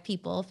 25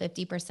 people,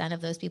 50%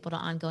 of those people to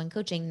ongoing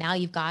coaching. Now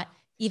you've got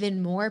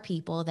even more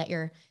people that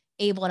you're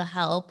able to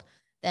help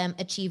them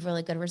achieve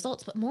really good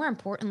results. But more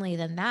importantly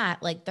than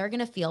that, like, they're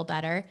going to feel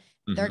better.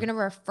 They're going to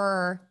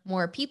refer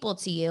more people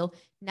to you.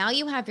 Now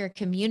you have your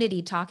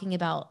community talking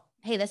about,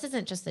 hey, this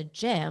isn't just a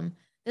gym.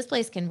 This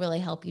place can really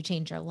help you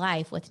change your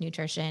life with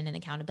nutrition and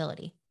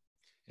accountability.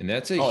 And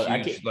that's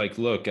a huge,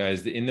 look,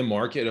 guys, in the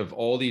market of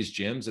all these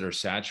gyms that are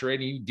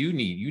saturated, you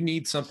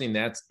need something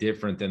that's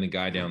different than the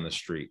guy down the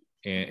street.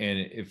 And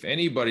if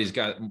anybody's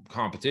got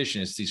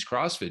competition, it's these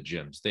CrossFit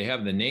gyms. They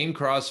have the name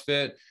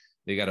CrossFit.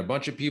 They got a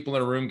bunch of people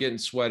in a room getting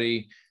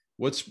sweaty.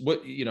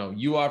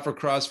 You offer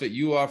CrossFit,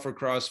 you offer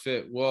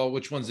CrossFit. Well,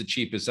 which one's the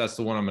cheapest? That's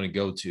the one I'm going to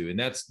go to. And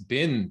that's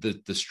been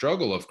the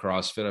struggle of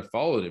CrossFit. I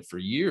followed it for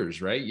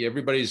years, right?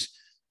 Everybody's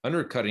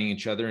undercutting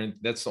each other. And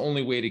that's the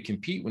only way to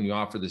compete when you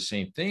offer the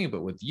same thing.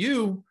 But with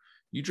you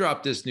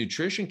drop this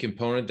nutrition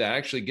component that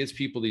actually gets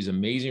people these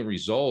amazing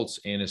results.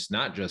 And it's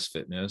not just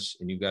fitness.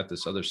 And you've got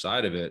this other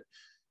side of it.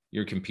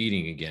 You're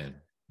competing again.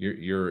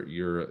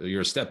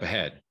 You're a step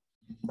ahead,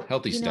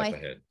 healthy step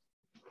ahead.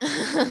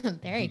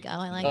 There you go.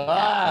 I like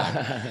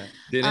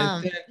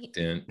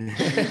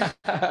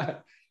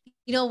that.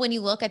 When you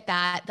look at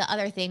that, the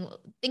other thing,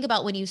 think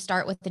about when you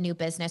start with the new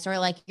business, or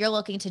like you're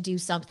looking to do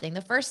something,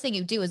 the first thing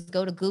you do is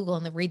go to Google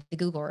and read the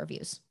Google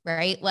reviews,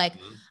 right? Like,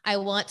 I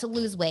want to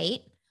lose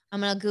weight.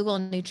 I'm going to Google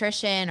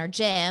nutrition or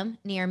gym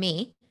near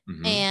me.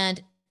 And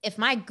if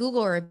my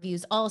Google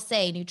reviews all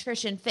say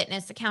nutrition,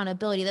 fitness,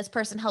 accountability, this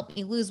person helped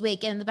me lose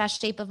weight, get in the best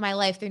shape of my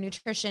life through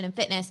nutrition and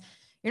fitness,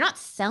 you're not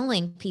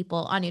selling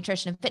people on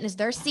nutrition and fitness.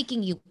 They're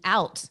seeking you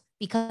out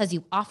because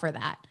you offer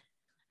that.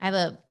 I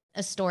have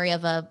a story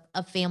of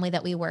a family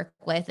that we work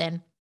with,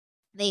 and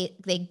they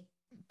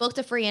booked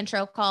a free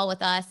intro call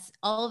with us.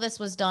 All of this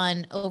was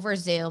done over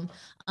Zoom.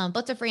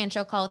 Booked a free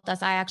intro call with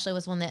us. I actually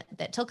was one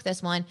that took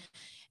this one.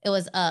 It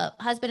was a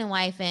husband and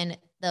wife, and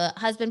the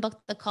husband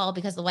booked the call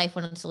because the wife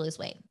wanted to lose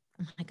weight.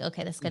 I'm like,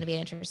 okay, this is going to be an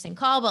interesting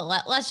call, but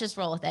let's just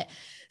roll with it.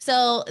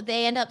 So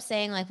they end up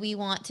saying, like, we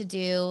want to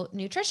do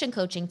nutrition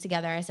coaching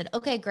together. I said,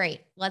 okay,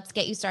 great. Let's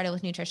get you started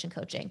with nutrition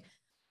coaching.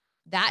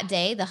 That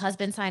day, the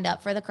husband signed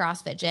up for the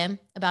CrossFit gym.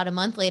 About a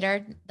month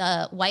later,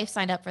 the wife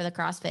signed up for the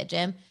CrossFit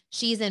gym.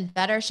 She's in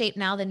better shape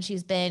now than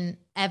she's been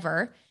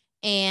ever.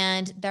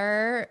 And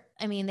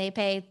they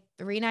pay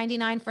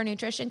 $399 for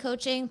nutrition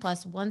coaching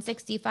plus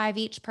 $165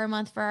 each per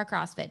month for our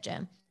CrossFit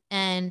gym.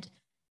 And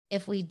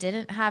if we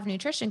didn't have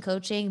nutrition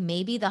coaching,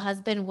 maybe the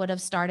husband would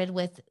have started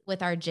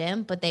with our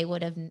gym, but they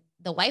would have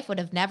the wife would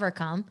have never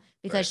come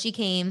because she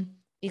came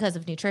because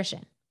of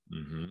nutrition.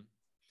 Mm-hmm.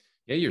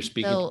 Yeah. You're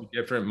speaking to a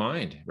different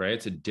mind, right?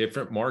 It's a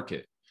different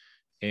market.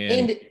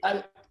 And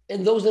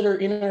those that are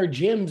in our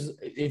gyms,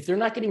 if they're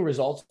not getting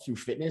results through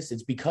fitness,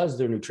 it's because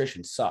their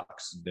nutrition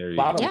sucks.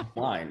 Bottom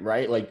line,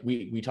 right? Like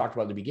we talked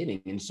about at the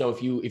beginning. And so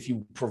if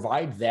you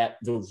provide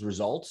those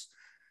results,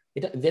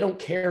 they don't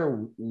care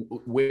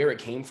where it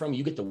came from.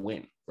 You get the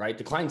win, right?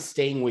 The client's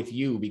staying with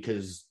you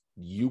because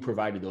you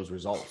provided those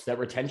results. That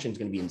retention is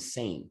going to be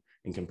insane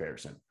in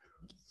comparison.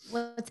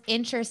 What's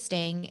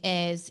interesting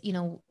is,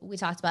 we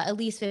talked about at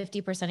least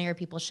 50% of your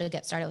people should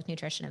get started with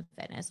nutrition and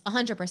fitness.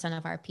 100%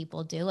 of our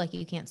people do. Like,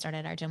 you can't start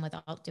at our gym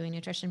without doing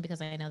nutrition,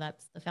 because I know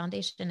that's the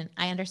foundation. And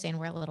I understand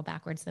we're a little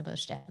backwards than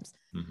most gyms.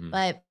 Mm-hmm.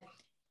 But,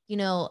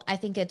 I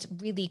think it's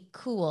really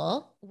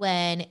cool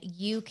when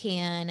you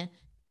can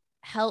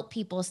help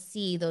people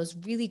see those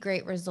really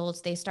great results.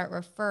 They start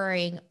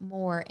referring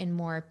more and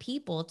more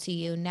people to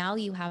you. Now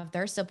you have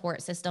their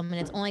support system,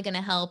 and it's only going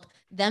to help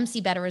them see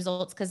better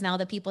results, because now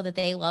the people that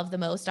they love the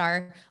most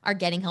are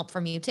getting help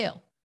from you too.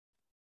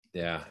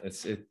 Yeah,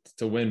 it's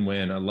a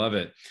win-win. I love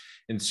it.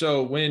 And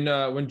so when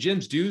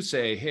gyms do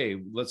say, hey,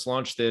 let's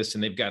launch this,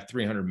 and they've got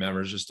 300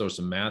 members, just throw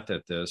some math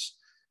at this.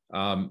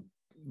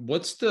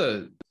 What's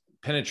the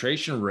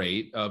penetration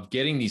rate of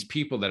getting these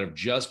people that have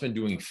just been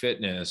doing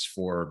fitness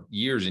for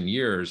years and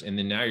years, and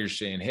then now you're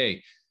saying,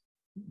 hey,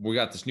 we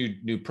got this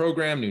new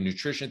program, new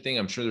nutrition thing.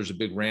 I'm sure there's a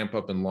big ramp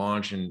up and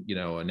launch, and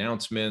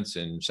announcements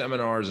and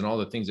seminars and all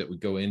the things that would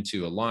go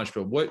into a launch.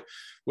 But what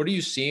are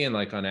you seeing,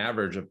 like, on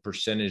average, a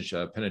percentage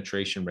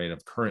penetration rate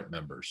of current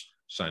members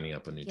signing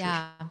up on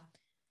nutrition?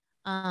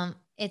 Yeah.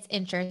 It's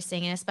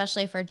interesting. And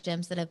especially for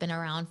gyms that have been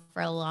around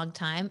for a long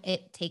time,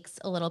 it takes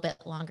a little bit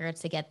longer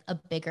to get a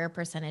bigger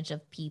percentage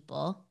of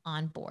people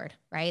on board,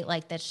 right?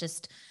 Like, that's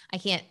just,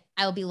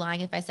 I would be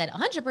lying if I said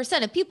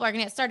 100% of people are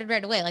going to get started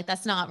right away. Like,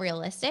 that's not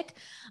realistic.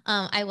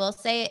 I will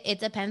say it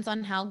depends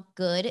on how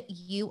good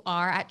you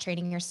are at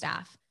training your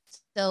staff.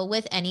 So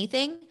with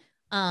anything,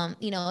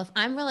 if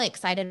I'm really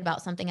excited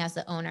about something as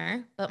the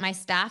owner, but my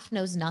staff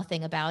knows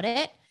nothing about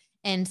it,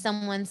 and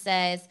someone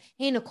says,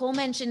 hey, Nicole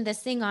mentioned this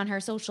thing on her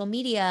social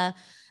media,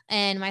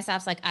 and my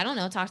staff's like, I don't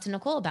know, talk to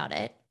Nicole about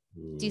it.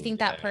 Do you think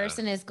that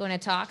person is going to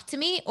talk to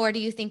me, or do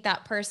you think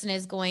that person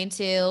is going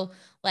to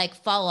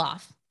fall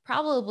off?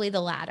 Probably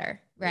the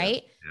latter,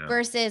 right? Yeah.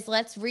 Versus,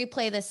 let's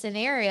replay the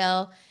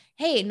scenario.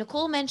 Hey,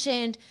 Nicole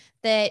mentioned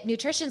that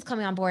nutrition's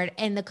coming on board,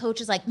 and the coach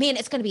is like, man,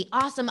 it's going to be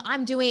awesome.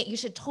 I'm doing it. You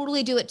should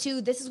totally do it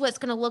too. This is what it's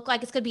going to look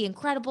like. It's going to be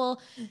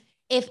incredible.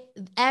 If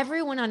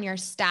everyone on your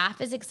staff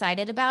is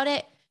excited about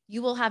it,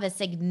 you will have a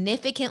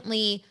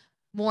significantly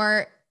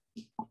more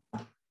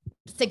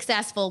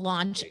successful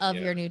launch of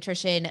your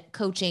nutrition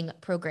coaching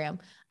program.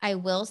 I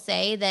will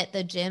say that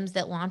the gyms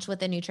that launch with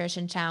the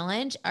nutrition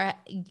challenge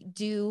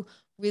do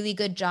really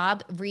good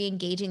job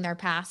re-engaging their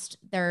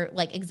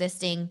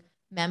existing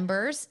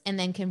members, and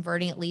then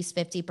converting at least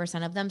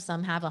 50% of them.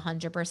 Some have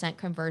 100%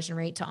 conversion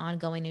rate to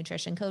ongoing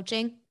nutrition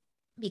coaching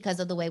because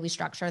of the way we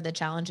structure the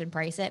challenge and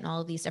price it and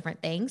all of these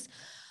different things.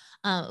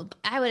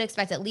 I would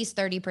expect at least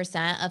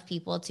 30% of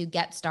people to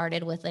get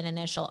started with an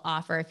initial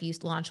offer if you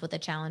launch with a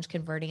challenge,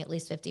 converting at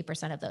least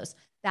 50% of those.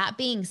 That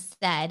being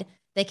said,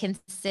 the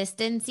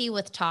consistency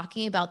with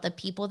talking about the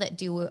people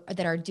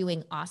that are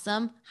doing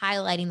awesome,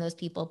 highlighting those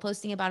people,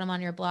 posting about them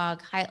on your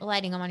blog,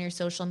 highlighting them on your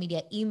social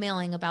media,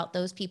 emailing about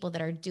those people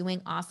that are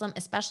doing awesome,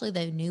 especially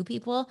the new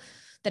people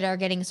that are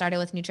getting started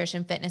with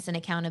nutrition, fitness, and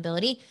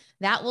accountability,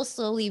 that will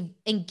slowly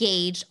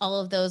engage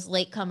all of those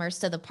latecomers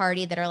to the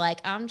party that are like,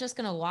 I'm just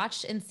going to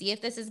watch and see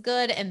if this is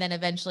good, and then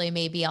eventually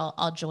maybe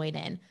I'll join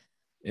in.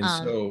 And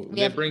so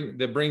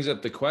that brings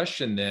up the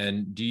question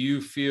then, do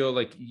you feel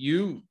like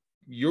your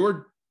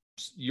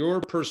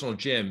personal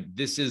gym,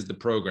 this is the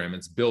program,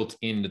 it's built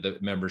into the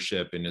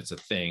membership and it's a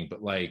thing,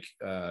 but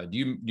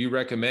do you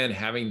recommend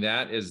having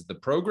that as the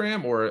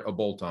program, or a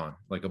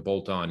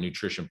bolt-on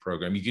nutrition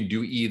program? You can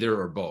do either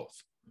or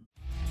both.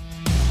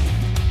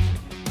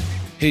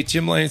 Hey,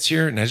 Tim Lyons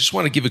here, and I just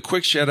want to give a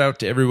quick shout out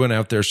to everyone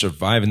out there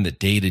surviving the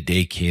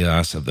day-to-day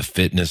chaos of the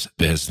fitness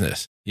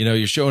business.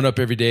 You're showing up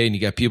every day and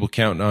you got people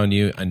counting on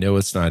you. I know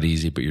it's not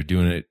easy, but you're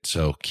doing it,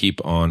 so keep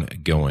on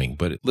going.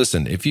 But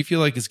listen, if you feel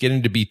like it's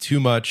getting to be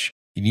too much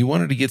and you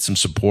wanted to get some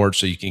support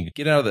so you can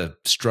get out of the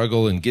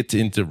struggle and get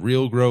into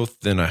real growth,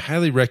 then I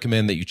highly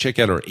recommend that you check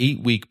out our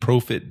 8-week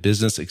ProFit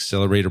Business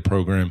Accelerator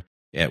program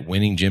at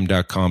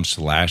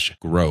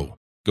winninggym.com/grow.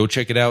 Go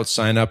check it out,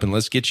 sign up, and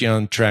let's get you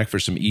on track for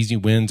some easy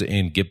wins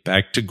and get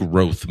back to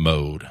growth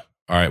mode.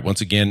 All right, once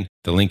again,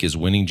 the link is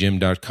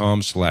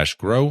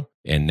winninggym.com/grow.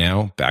 And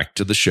now back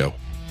to the show.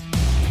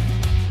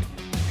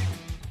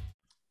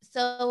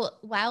 So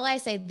while I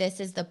say this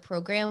is the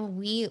program,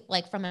 we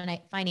from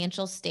a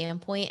financial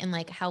standpoint and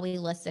how we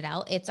list it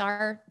out, it's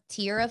our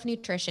tier of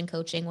nutrition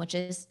coaching, which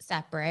is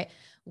separate,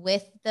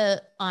 with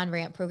the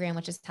on-ramp program,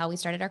 which is how we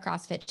started our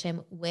CrossFit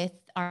gym, with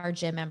our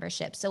gym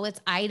membership. So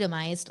it's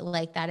itemized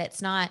like that.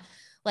 It's not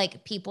like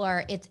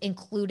it's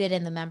included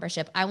in the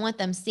membership. I want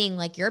them seeing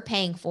you're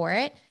paying for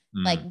it.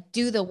 like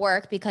do the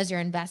work because you're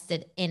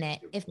invested in it.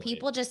 If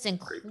people just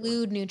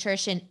include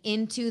nutrition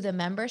into the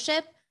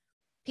membership,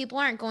 people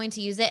aren't going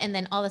to use it. And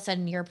then all of a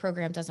sudden your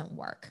program doesn't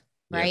work.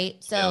 Right.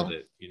 So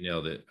you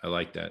nailed it. I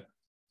like that.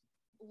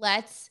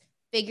 Let's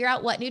figure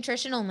out what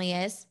nutrition only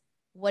is.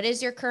 What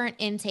is your current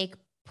intake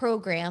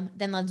program?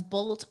 Then let's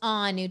bolt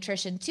on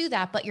nutrition to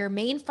that. But your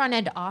main front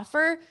end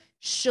offer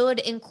should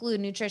include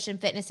nutrition,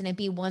 fitness, and it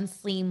be one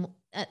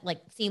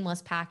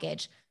seamless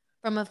package.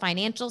 From a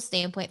financial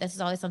standpoint, this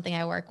is always something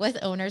I work with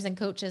owners and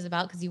coaches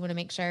about, because you want to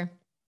make sure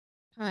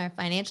from a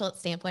financial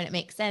standpoint, it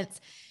makes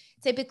sense.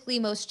 Typically,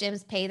 most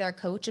gyms pay their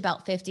coach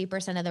about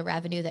 50% of the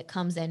revenue that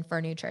comes in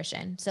for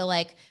nutrition. So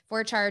like if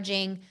we're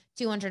charging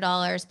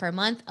 $200 per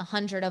month,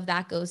 100 of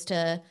that goes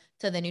to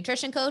the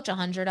nutrition coach,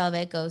 100 of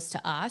it goes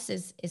to us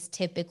is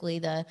typically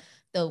the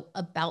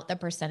about the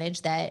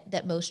percentage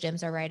that most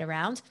gyms are right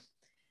around.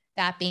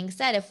 That being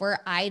said, if we're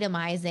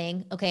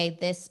itemizing, okay,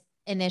 this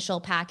initial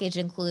package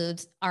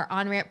includes our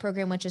on-ramp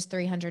program, which is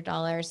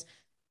 $300,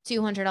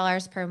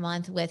 $200 per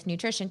month with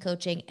nutrition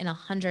coaching, and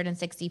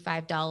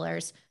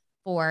 $165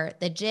 for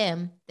the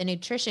gym, the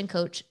nutrition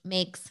coach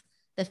makes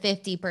the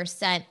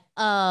 50%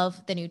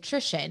 of the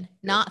nutrition,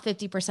 not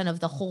 50% of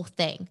the whole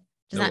thing.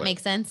 Does that make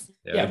sense?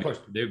 Yeah, of course.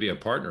 They'd be a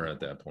partner at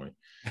that point.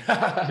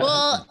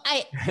 Well,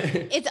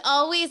 it's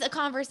always a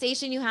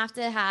conversation you have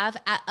to have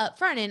up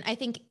front. And I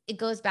think it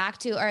goes back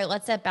to, all right,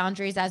 let's set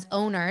boundaries as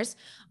owners.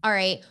 All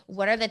right,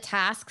 what are the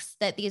tasks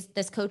that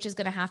this coach is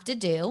going to have to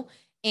do?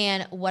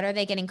 And what are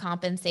they getting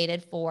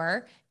compensated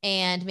for?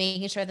 And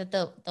making sure that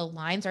the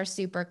lines are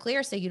super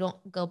clear, so you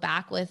don't go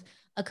back with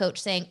a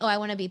coach saying, oh, I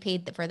want to be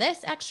paid for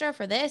this extra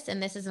for this,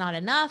 and this is not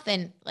enough.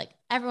 And like,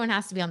 everyone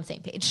has to be on the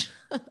same page.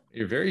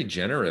 You're very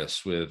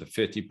generous with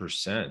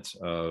 50%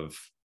 of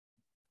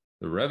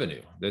the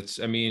revenue.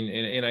 I mean,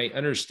 and I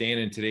understand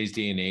in today's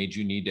day and age,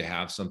 you need to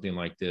have something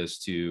like this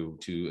to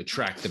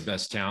attract the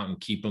best talent and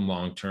keep them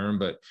long-term.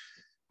 But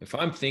if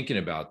I'm thinking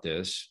about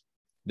this,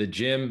 the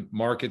gym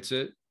markets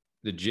it,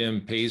 the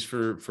gym pays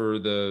for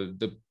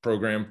the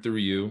program through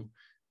you.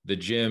 The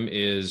gym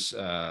is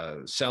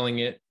selling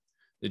it.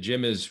 The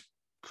gym is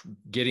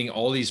getting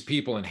all these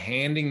people and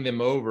handing them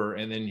over.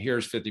 And then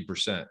here's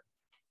 50%.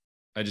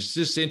 It's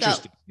just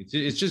interesting.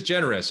 It's just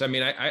generous. I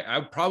mean,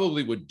 I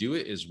probably would do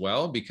it as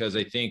well, because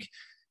I think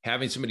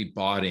having somebody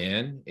bought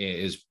in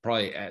is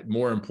probably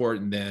more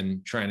important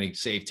than trying to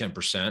save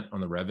 10%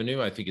 on the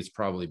revenue. I think it's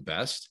probably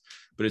best,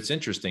 but it's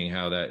interesting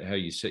how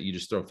you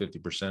just throw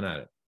 50% at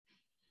it.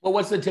 Well,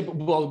 what's the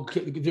typical? Well,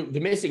 the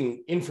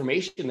missing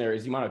information there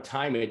is the amount of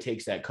time it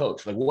takes that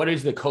coach. Like, what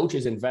is the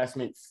coach's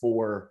investment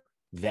for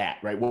that,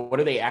 right? What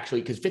are they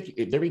actually? Because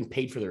they're being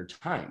paid for their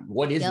time.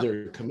 What is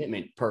their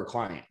commitment per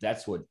client?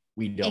 That's what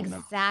we don't know.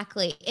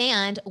 Exactly.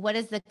 And what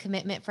is the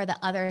commitment for the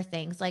other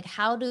things? Like,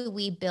 how do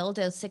we build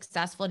a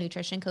successful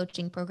nutrition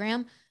coaching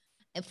program?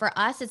 For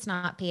us, it's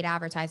not paid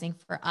advertising.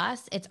 For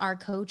us, it's our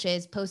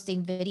coaches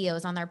posting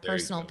videos on their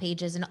personal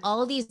pages and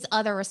all these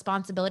other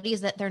responsibilities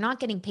that they're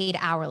not getting paid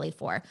hourly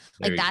for.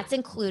 Like, that's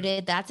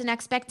included. That's an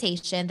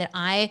expectation that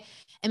I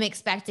am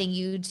expecting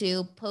you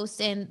to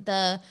post in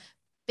the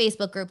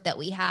Facebook group that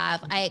we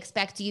have. I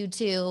expect you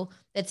to,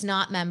 that's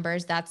not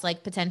members, that's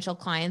like potential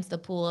clients, the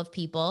pool of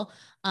people.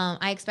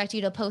 I expect you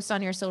to post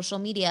on your social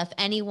media. If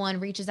anyone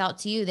reaches out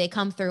to you, they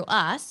come through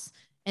us,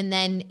 and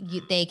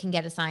then they can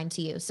get assigned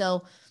to you.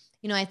 So,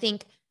 I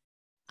think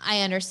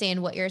I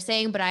understand what you're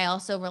saying, but I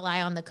also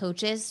rely on the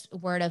coaches'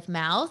 word of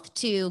mouth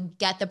to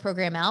get the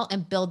program out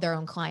and build their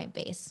own client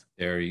base.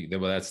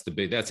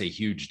 That's a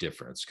huge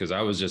difference, because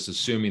I was just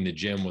assuming the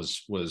gym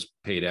was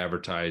paid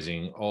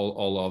advertising.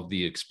 All of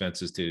the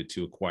expenses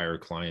to acquire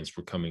clients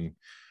were coming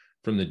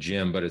from the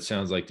gym, but it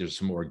sounds like there's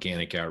some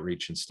organic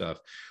outreach and stuff.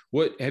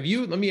 Let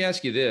me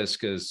ask you this,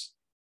 because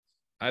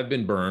I've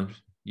been burned.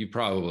 You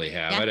probably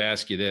have. Yeah. I'd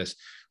ask you this.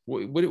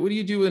 What do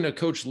you do when a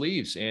coach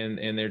leaves and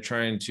they're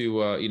trying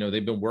to,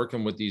 they've been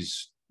working with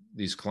these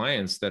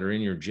clients that are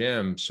in your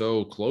gym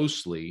so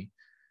closely,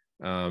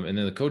 and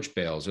then the coach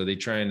bails? Are they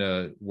trying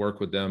to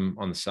work with them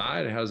on the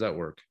side? How does that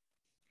work?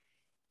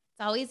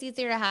 It's always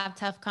easier to have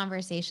tough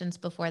conversations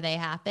before they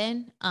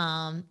happen,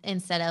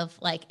 instead of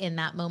like in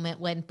that moment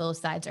when both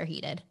sides are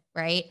heated,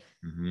 right?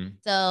 Mm-hmm.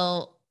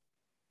 So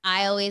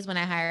I always, when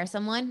I hire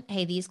someone,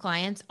 hey, these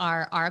clients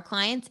are our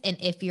clients, and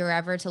if you're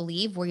ever to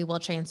leave, we will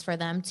transfer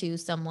them to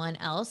someone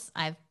else.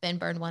 I've been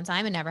burned one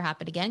time and never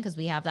happened again, because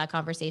we have that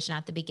conversation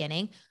at the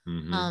beginning.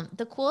 Mm-hmm.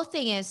 The cool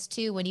thing is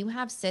too, when you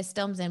have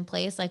systems in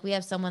place, like we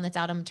have someone that's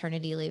out on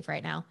maternity leave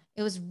right now.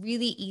 It was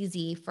really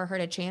easy for her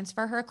to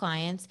transfer her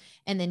clients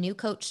and the new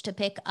coach to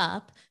pick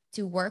up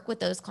to work with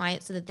those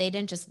clients so that they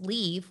didn't just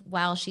leave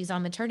while she's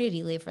on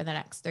maternity leave for the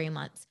next 3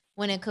 months.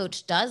 When a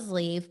coach does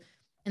leave,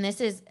 and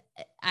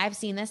I've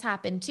seen this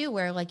happen too,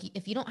 where like,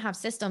 if you don't have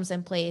systems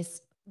in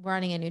place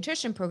running a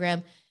nutrition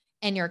program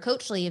and your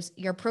coach leaves,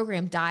 your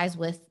program dies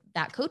with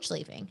that coach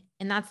leaving.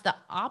 And that's the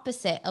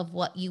opposite of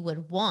what you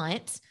would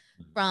want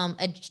from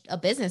a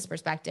business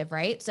perspective,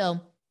 right? So,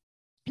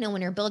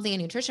 when you're building a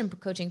nutrition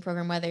coaching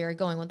program, whether you're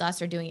going with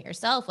us or doing it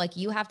yourself, like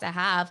you have to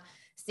have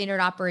standard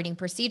operating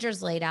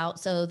procedures laid out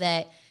so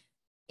that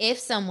if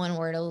someone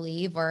were to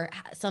leave or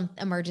some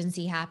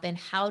emergency happened,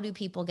 how do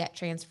people get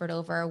transferred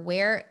over?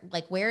 Where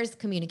is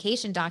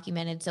communication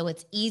documented so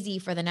it's easy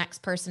for the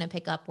next person to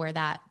pick up where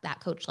that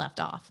coach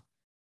left off?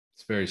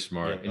 It's very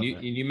smart. Yeah,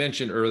 and you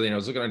mentioned earlier, and I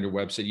was looking on your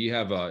website, you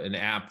have an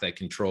app that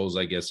controls,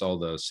 I guess,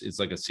 it's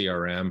like a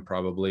CRM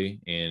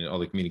probably, and all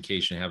the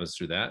communication happens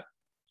through that.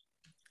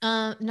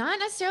 Not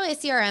necessarily a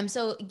CRM.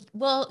 So,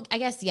 well, I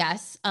guess,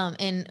 yes.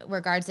 In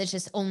regards, it's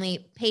just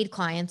only paid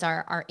clients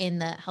are in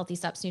the Healthy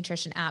Steps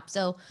Nutrition app.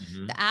 So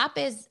the app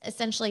is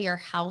essentially your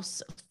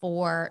house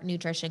for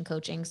nutrition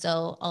coaching.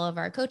 So all of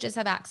our coaches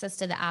have access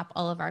to the app,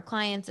 all of our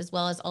clients, as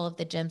well as all of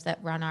the gyms that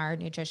run our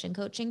nutrition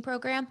coaching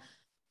program.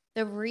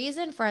 The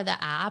reason for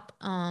the app,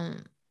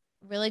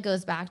 really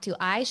goes back to,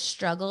 I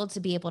struggled to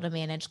be able to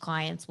manage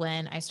clients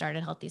when I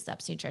started Healthy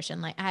Steps Nutrition.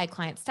 Like I had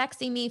clients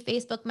texting me,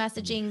 Facebook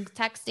messaging,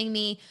 texting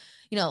me,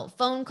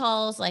 phone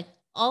calls, like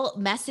all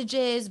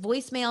messages,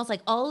 voicemails,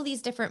 like all of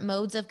these different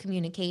modes of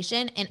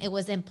communication. And it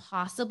was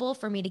impossible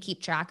for me to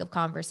keep track of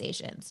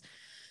conversations.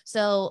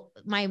 So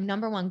my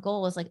number one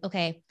goal was like,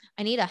 okay,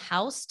 I need a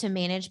house to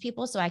manage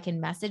people so I can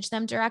message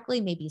them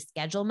directly, maybe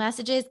schedule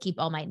messages, keep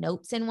all my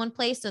notes in one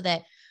place so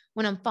that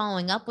when I'm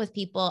following up with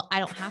people, I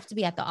don't have to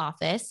be at the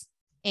office.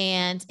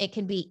 And it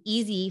can be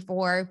easy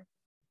for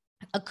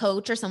a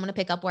coach or someone to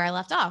pick up where I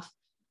left off.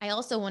 I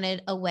also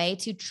wanted a way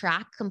to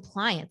track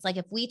compliance. Like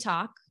if we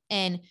talk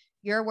and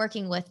you're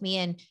working with me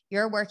and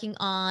you're working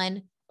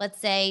on,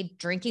 let's say,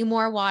 drinking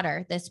more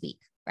water this week,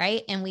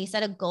 right? And we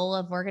set a goal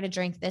of we're going to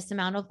drink this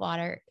amount of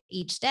water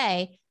each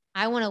day.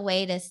 I want a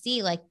way to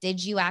see, like,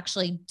 did you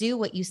actually do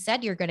what you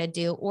said you're going to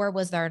do? Or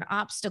was there an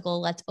obstacle?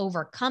 Let's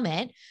overcome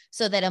it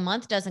so that a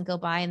month doesn't go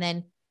by and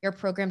then your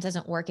program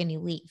doesn't work and you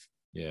leave.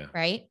 Yeah.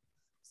 Right.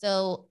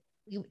 So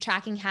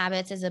tracking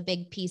habits is a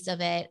big piece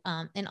of it.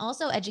 And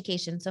also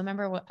education. So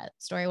remember what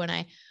story when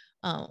I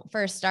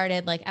first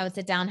started, like I would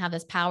sit down, have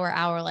this power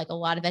hour, like a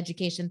lot of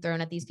education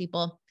thrown at these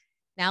people.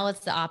 Now it's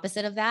the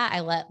opposite of that.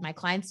 I let my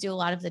clients do a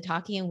lot of the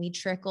talking and we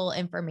trickle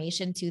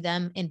information to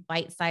them in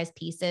bite-sized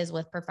pieces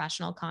with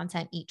professional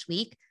content each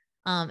week.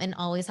 And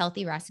always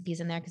healthy recipes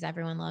in there because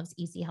everyone loves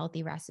easy,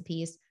 healthy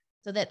recipes,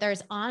 so that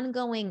there's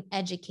ongoing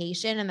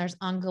education and there's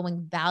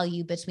ongoing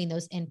value between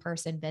those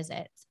in-person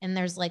visits. And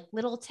there's like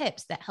little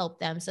tips that help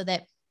them so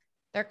that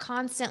they're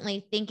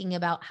constantly thinking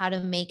about how to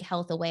make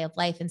health a way of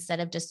life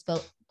instead of just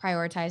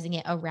prioritizing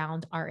it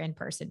around our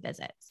in-person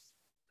visits.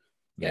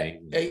 Yeah,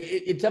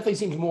 it definitely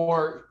seems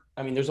more,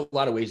 I mean, there's a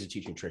lot of ways to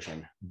teach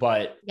nutrition,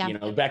 but,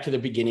 back to the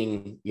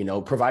beginning,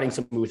 providing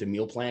someone with a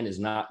meal plan is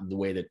not the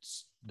way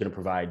that's going to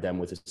provide them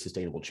with a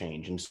sustainable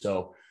change. And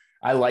so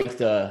I like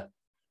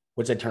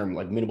what's that term?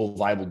 Like minimal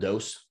viable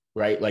dose,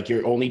 right? Like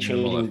you're only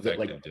changing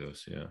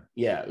dose. Yeah.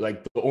 Yeah.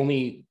 Like the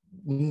only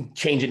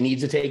change that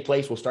needs to take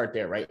place, we'll start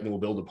there. Right. And we'll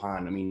build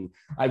upon. I mean,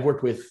 I've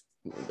worked with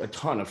a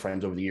ton of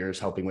friends over the years,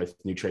 helping with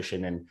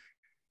nutrition. And,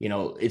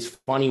 it's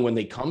funny when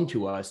they come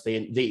to us,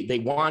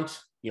 they want,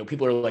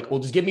 people are like, well,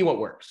 just give me what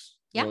works.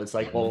 Yeah. It's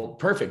like, well,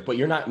 perfect, but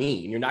you're not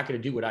me and you're not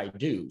going to do what I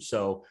do.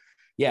 So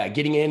yeah,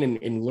 getting in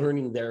and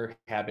learning their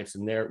habits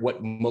and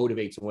what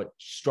motivates and what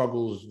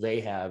struggles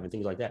they have and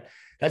things like that.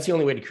 That's the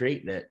only way to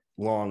create that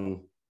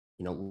long,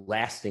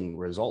 lasting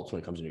results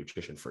when it comes to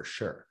nutrition, for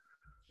sure.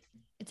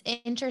 It's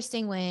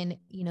interesting when,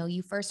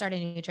 you first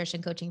started a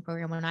nutrition coaching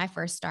program. When I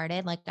first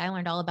started, like I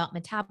learned all about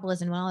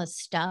metabolism and all this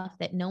stuff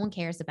that no one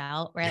cares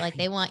about, right? Like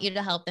they want you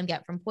to help them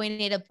get from point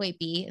A to point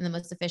B in the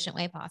most efficient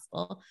way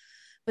possible.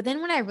 But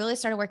then when I really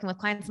started working with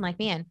clients, I'm like,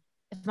 man,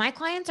 if my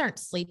clients aren't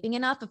sleeping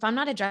enough, if I'm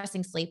not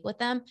addressing sleep with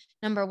them,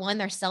 number one,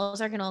 their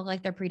cells are going to look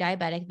like they're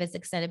pre-diabetic if it's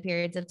extended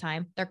periods of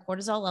time. Their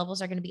cortisol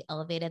levels are going to be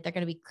elevated. They're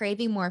going to be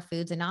craving more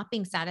foods and not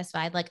being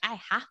satisfied. Like I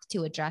have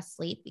to address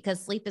sleep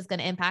because sleep is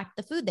going to impact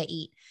the food they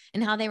eat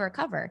and how they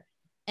recover.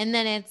 And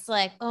then it's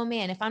like, oh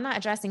man, if I'm not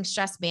addressing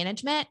stress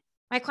management,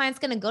 my client's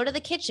going to go to the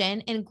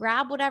kitchen and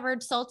grab whatever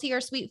salty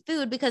or sweet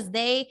food because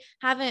we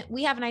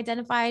haven't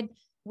identified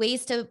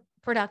ways to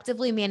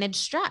productively manage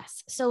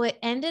stress. So it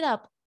ended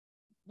up,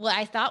 what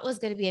I thought was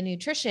going to be a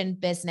nutrition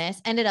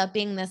business ended up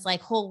being this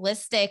like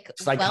holistic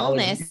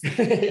psychology.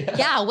 Wellness.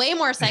 Yeah. Way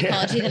more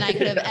psychology than I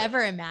could have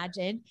ever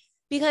imagined,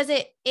 because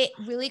it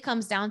really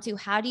comes down to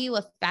how do you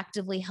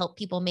effectively help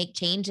people make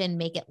change and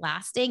make it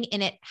lasting?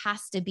 And it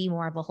has to be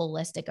more of a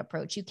holistic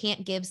approach. You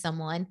can't give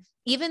someone,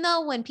 even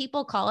though when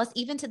people call us,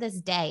 even to this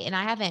day, and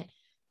I haven't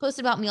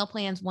posted about meal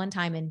plans one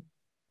time in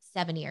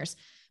 7 years,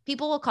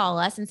 people will call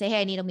us and say,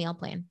 hey, I need a meal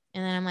plan.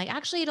 And then I'm like,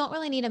 actually, you don't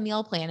really need a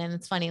meal plan. And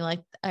it's funny,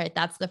 like, all right,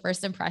 that's the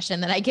first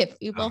impression that I give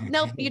people.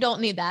 Nope, you don't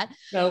need that.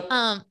 Nope.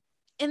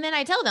 And then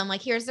I tell them,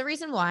 like, here's the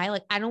reason why.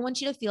 Like, I don't want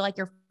you to feel like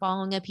you're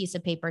following a piece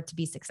of paper to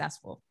be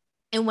successful.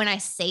 And when I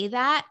say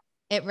that,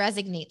 it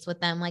resonates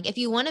with them. Like, if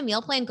you want a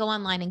meal plan, go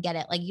online and get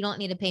it. Like, you don't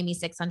need to pay me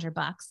 $600,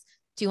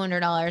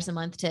 $200 a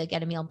month to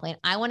get a meal plan.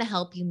 I want to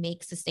help you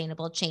make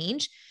sustainable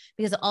change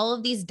because all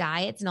of these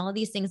diets and all of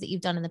these things that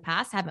you've done in the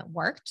past haven't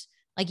worked.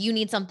 Like, you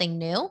need something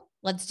new.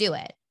 Let's do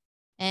it.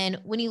 And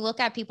when you look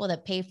at people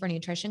that pay for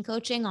nutrition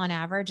coaching, on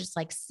average, it's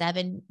like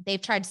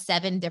they've tried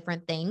 7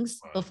 different things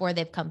before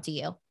they've come to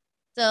you.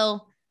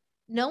 So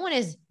no one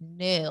is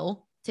new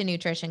to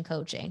nutrition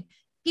coaching.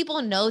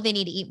 People know they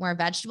need to eat more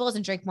vegetables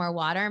and drink more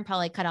water and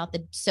probably cut out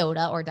the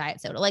soda or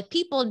diet soda. Like,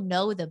 people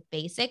know the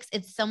basics.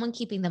 It's someone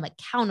keeping them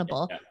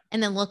accountable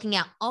and then looking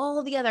at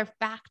all the other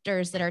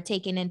factors that are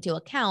taken into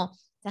account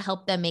to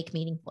help them make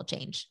meaningful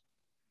change.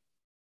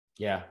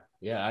 Yeah.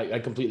 Yeah. I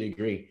completely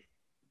agree.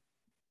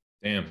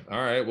 Damn. All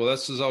right. Well,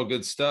 this is all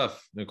good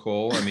stuff,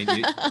 Nicole. I mean,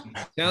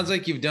 sounds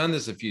like you've done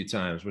this a few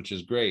times, which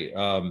is great.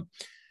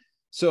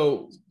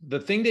 So the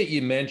thing that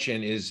you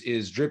mentioned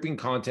is dripping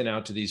content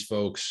out to these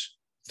folks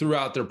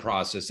throughout their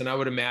process. And I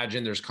would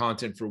imagine there's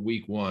content for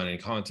week 1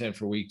 and content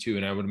for week 2.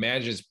 And I would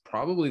imagine it's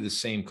probably the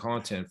same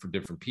content for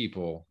different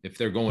people if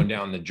they're going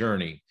down the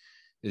journey.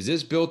 Is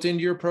this built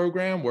into your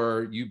program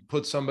where you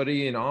put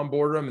somebody and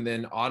onboard them and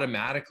then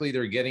automatically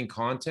they're getting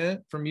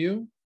content from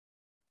you?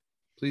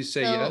 Please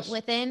say yes.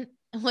 Within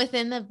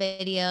the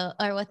video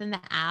or within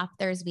the app,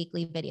 there's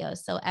weekly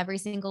videos. So every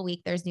single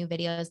week there's new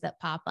videos that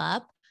pop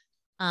up.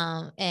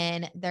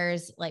 And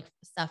there's like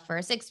stuff for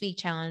a 6-week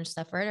challenge,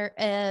 stuff for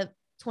a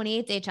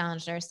 28-day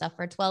challenge, there's stuff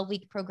for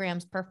 12-week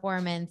programs,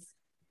 performance,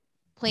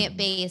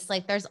 plant-based.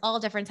 Like, there's all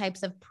different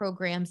types of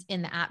programs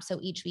in the app. So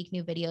each week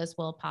new videos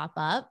will pop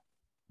up.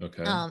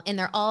 Okay. And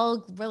they're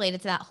all related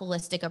to that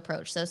holistic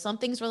approach. So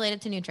something's related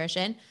to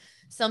nutrition,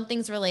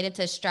 something's related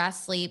to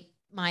stress, sleep,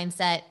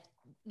 mindset,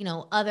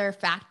 other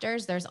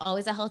factors. There's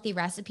always a healthy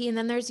recipe. And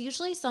then there's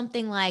usually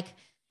something like,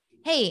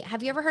 hey,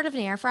 have you ever heard of an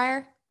air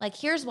fryer? Like,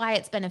 here's why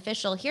it's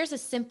beneficial. Here's a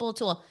simple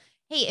tool.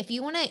 Hey, have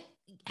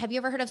you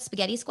ever heard of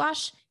spaghetti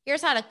squash?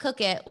 Here's how to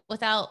cook it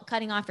without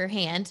cutting off your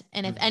hand.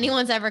 And if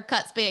anyone's ever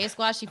cut spaghetti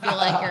squash, you feel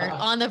like you're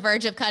on the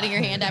verge of cutting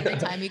your hand every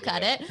time you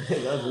cut it.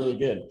 That was really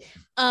good.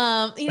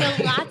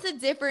 Lots of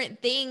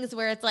different things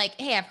where it's like,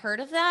 hey, I've heard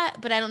of that,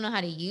 but I don't know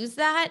how to use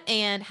that.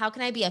 And how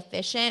can I be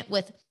efficient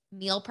with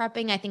meal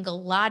prepping? I think a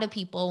lot of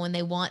people, when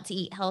they want to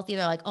eat healthy,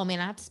 they're like, oh man,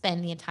 I have to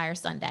spend the entire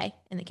Sunday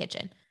in the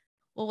kitchen.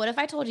 Well, what if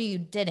I told you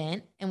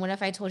didn't? And what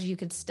if I told you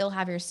could still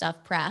have your stuff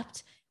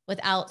prepped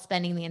without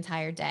spending the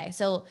entire day?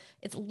 So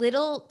it's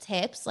little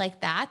tips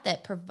like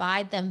that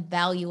provide them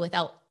value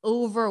without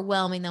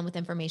overwhelming them with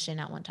information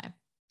at one time.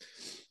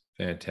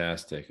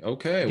 Fantastic.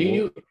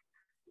 Okay.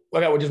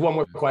 Okay, just one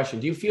more question.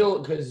 Do you feel,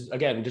 because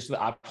again, just the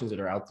options that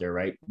are out there,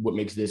 right? What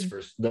makes this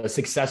for the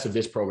success of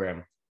this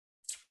program?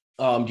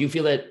 Do you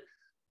feel that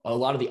a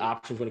lot of the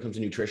options when it comes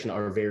to nutrition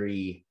are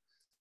very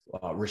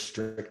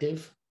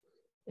restrictive?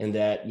 And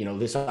that,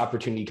 this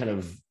opportunity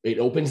it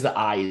opens the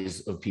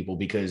eyes of people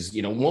because,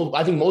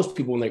 I think most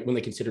people, when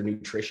they consider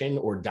nutrition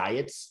or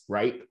diets,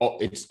 right?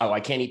 I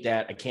can't eat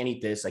that. I can't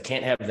eat this. I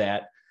can't have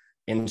that.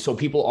 And so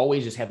people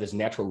always just have this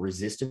natural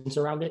resistance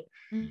around it.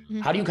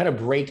 Mm-hmm. How do you kind of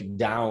break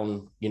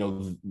down,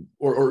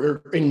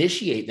 or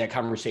initiate that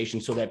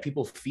conversation so that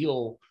people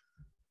feel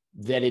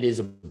that it is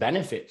a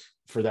benefit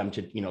for them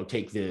to,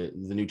 take the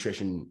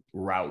nutrition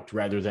route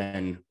rather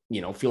than,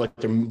 feel like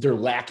they're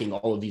lacking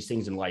all of these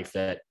things in life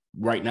that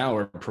right now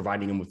are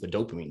providing them with the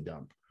dopamine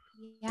dump?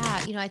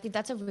 Yeah. I think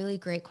that's a really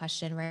great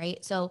question,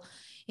 right? So,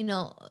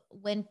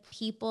 when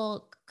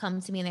people come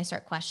to me and they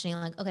start questioning,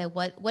 like, okay,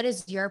 what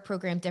is your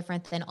program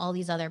different than all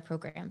these other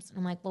programs? And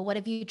I'm like, well, what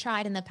have you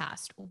tried in the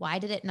past? Why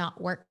did it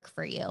not work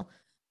for you?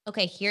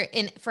 Okay,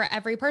 for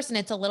every person,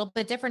 it's a little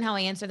bit different how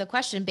I answer the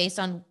question based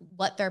on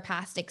what their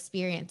past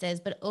experience is.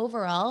 But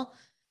overall,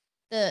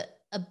 the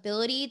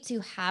ability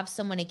to have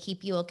someone to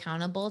keep you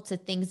accountable to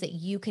things that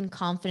you can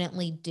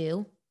confidently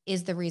do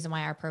is the reason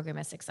why our program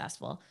is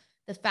successful.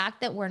 The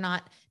fact that we're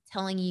not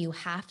telling you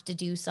have to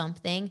do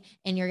something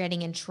and you're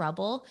getting in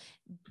trouble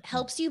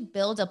helps you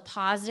build a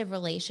positive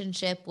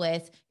relationship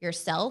with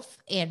yourself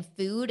and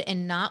food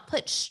and not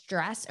put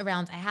stress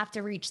around, I have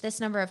to reach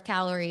this number of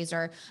calories,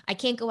 or I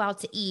can't go out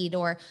to eat,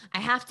 or I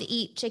have to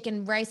eat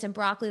chicken, rice, and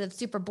broccoli that's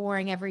super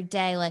boring every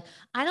day. Like,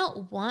 I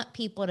don't want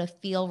people to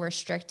feel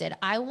restricted.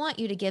 I want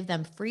you to give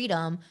them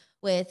freedom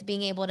with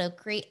being able to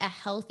create a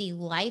healthy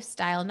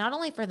lifestyle, not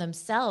only for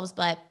themselves,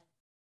 but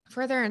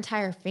for their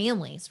entire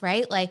families,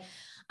 right? Like,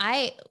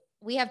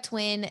 we have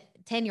twin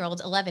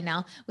 10-year-olds, 11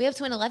 now. We have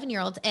twin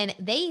 11-year-olds, and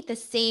they eat the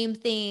same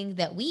thing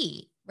that we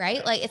eat,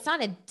 right? Like, it's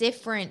not a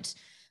different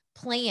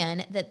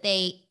plan that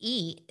they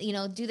eat.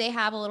 Do they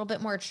have a little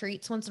bit more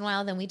treats once in a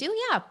while than we do?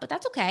 Yeah, but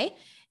that's okay.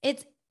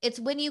 It's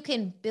when you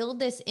can build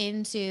this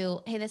into,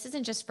 hey, this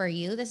isn't just for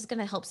you. This is going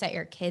to help set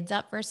your kids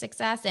up for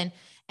success. And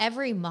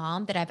every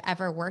mom that I've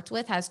ever worked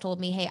with has told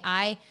me, hey,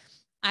 I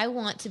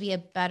want to be a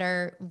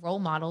better role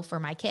model for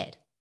my kid,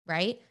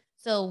 right?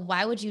 So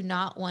why would you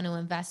not want to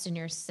invest in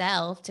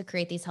yourself to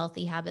create these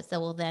healthy habits that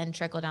will then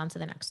trickle down to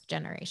the next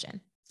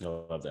generation? I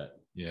love that.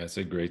 Yeah, it's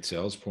a great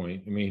sales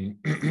point. I mean,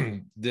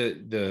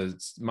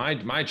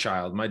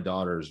 my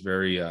daughter is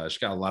very, she's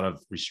got a lot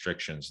of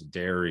restrictions,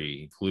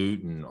 dairy,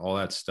 gluten, all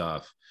that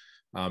stuff.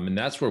 And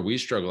that's where we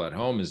struggle at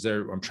home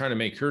I'm trying to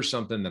make her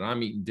something that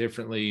I'm eating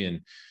differently.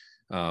 And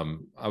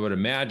I would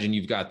imagine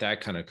you've got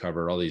that kind of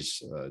covered, all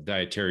these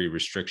dietary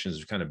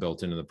restrictions kind of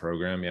built into the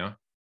program. Yeah.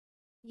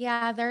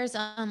 Yeah, there's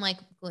like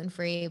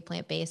gluten-free,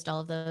 plant-based,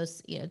 all of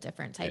those,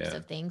 different types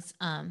of things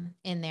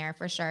in there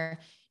for sure.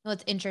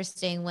 It's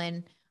interesting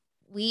when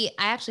I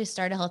actually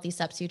started Healthy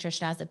Steps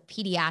Nutrition as a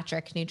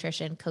pediatric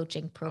nutrition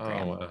coaching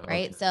program, wow.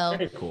 right? Okay. So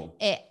Very cool.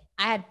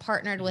 I had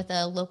partnered with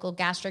a local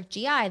gastric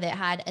GI that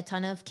had a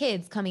ton of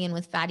kids coming in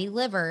with fatty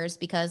livers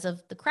because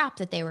of the crap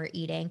that they were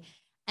eating.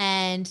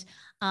 And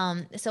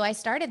so I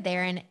started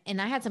there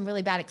and I had some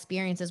really bad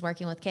experiences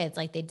working with kids.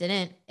 Like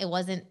it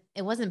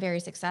wasn't very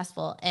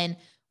successful. And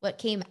what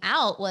came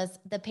out was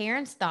the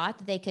parents thought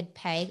that they could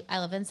pay. I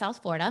live in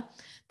South Florida.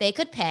 They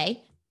could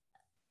pay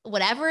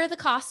whatever the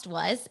cost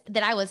was,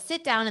 that I would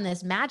sit down and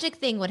this magic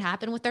thing would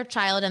happen with their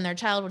child and their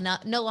child would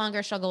no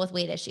longer struggle with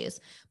weight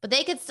issues. But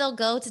they could still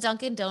go to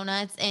Dunkin'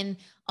 Donuts and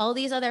all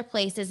these other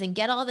places and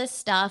get all this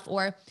stuff,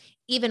 or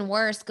even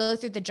worse, go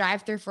through the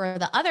drive-through for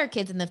the other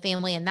kids in the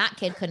family and that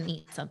kid couldn't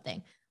eat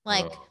something.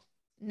 Like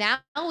now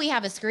we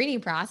have a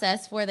screening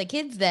process for the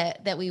kids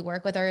that we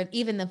work with, or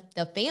even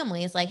the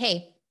family. It's like,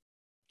 hey,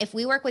 if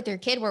we work with your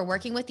kid, we're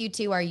working with you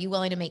too. Are you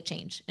willing to make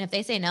change? And if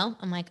they say no,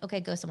 I'm like, okay,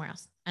 go somewhere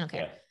else. I don't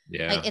care.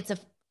 Yeah. Like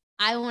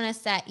I want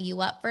to set you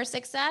up for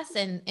success.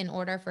 And in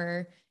order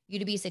for you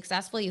to be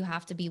successful, you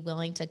have to be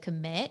willing to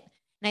commit.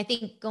 And I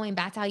think going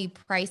back to how you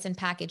price and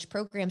package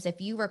programs, if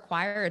you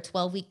require a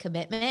 12-week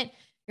commitment,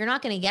 you're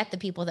not going to get the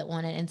people that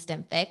want an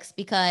instant fix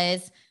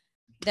because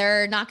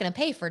they're not going to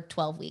pay for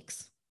 12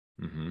 weeks.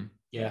 Mm-hmm.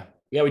 Yeah.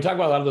 Yeah. We talk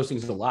about a lot of those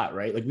things a lot,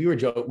 right? Like we were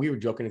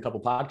joking a couple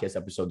podcast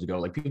episodes ago,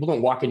 like people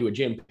don't walk into a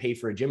gym, pay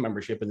for a gym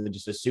membership and then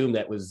just assume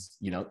that was,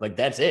 like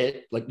that's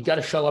it. Like you got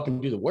to show up and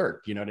do the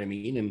work. You know what I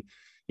mean? And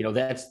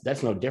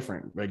that's no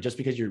different, right? Just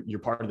because you're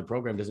part of the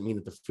program doesn't mean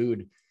that the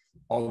food,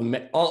 all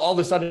of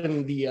a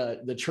sudden the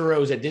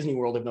churros at Disney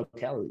World have no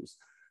calories.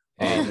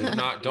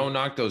 Don't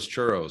knock those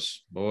churros,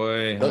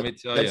 boy. Let me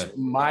tell you, that's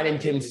mine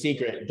and Tim's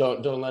secret.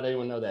 Don't let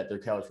anyone know that they're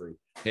calorie free.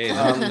 Hey,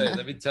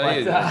 let me tell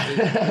you,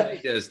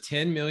 it does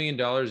 $10 million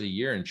a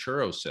year in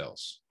churro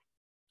sales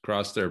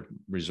across their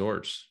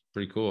resorts.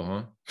 Pretty cool,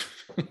 huh?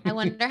 I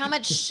wonder how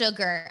much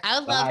sugar. I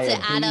would love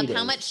to add up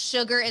how much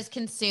sugar is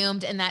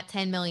consumed in that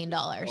 $10 million.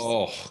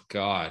 Oh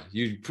God,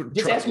 you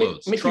just ask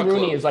Mickey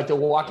Rooney is like the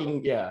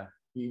walking. Yeah,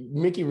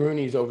 Mickey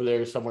Rooney's over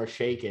there somewhere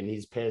shaking.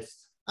 He's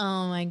pissed.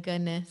 Oh my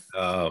goodness.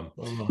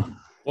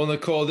 Well,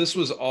 Nicole, this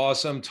was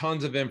awesome.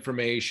 Tons of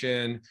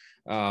information.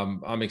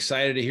 I'm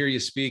excited to hear you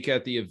speak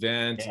at the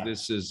event. Yeah.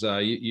 This is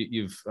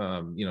you've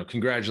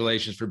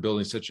congratulations for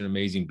building such an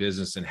amazing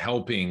business and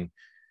helping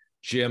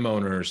gym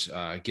owners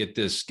get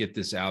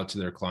this out to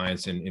their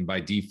clients, and by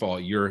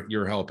default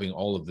you're helping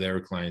all of their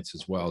clients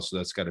as well. So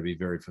that's got to be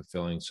very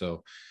fulfilling.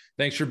 So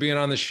thanks for being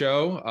on the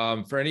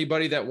show. For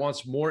anybody that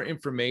wants more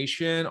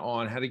information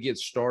on how to get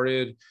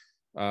started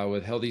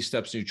with Healthy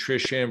Steps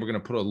Nutrition, we're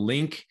going to put a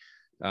link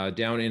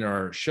down in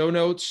our show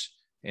notes,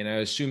 and I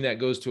assume that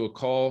goes to a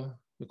call,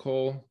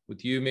 Nicole,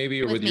 with you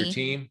maybe, or with your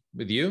team.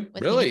 With you?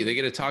 Really? Me. They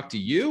get to talk to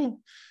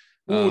you?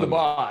 The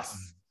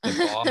boss.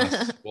 The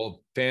boss.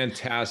 Well,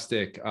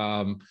 fantastic.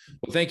 Well,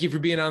 thank you for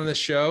being on the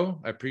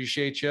show. I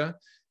appreciate you.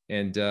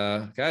 And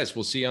guys,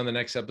 we'll see you on the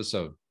next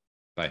episode.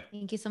 Bye.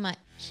 Thank you so much.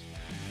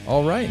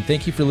 All right. And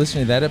thank you for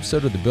listening to that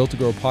episode of the Built to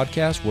Grow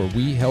podcast, where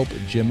we help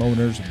gym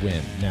owners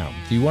win. Now,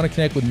 if you want to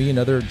connect with me and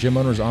other gym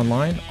owners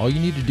online, all you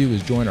need to do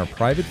is join our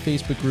private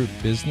Facebook group,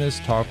 Business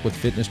Talk with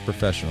Fitness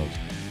Professionals.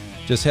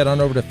 Just head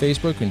on over to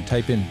Facebook and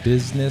type in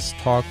Business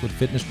Talk with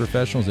Fitness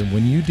Professionals. And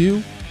when you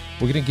do,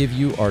 we're going to give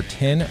you our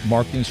 10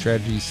 marketing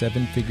strategies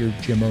 7-figure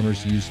gym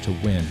owners use to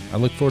win. I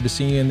look forward to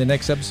seeing you in the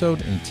next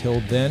episode. Until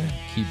then,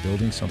 keep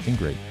building something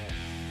great.